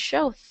morning's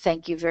show.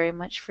 Thank you very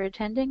much for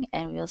attending,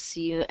 and we'll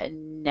see you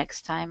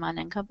next time on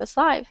NCompass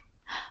Live.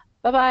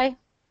 Bye-bye.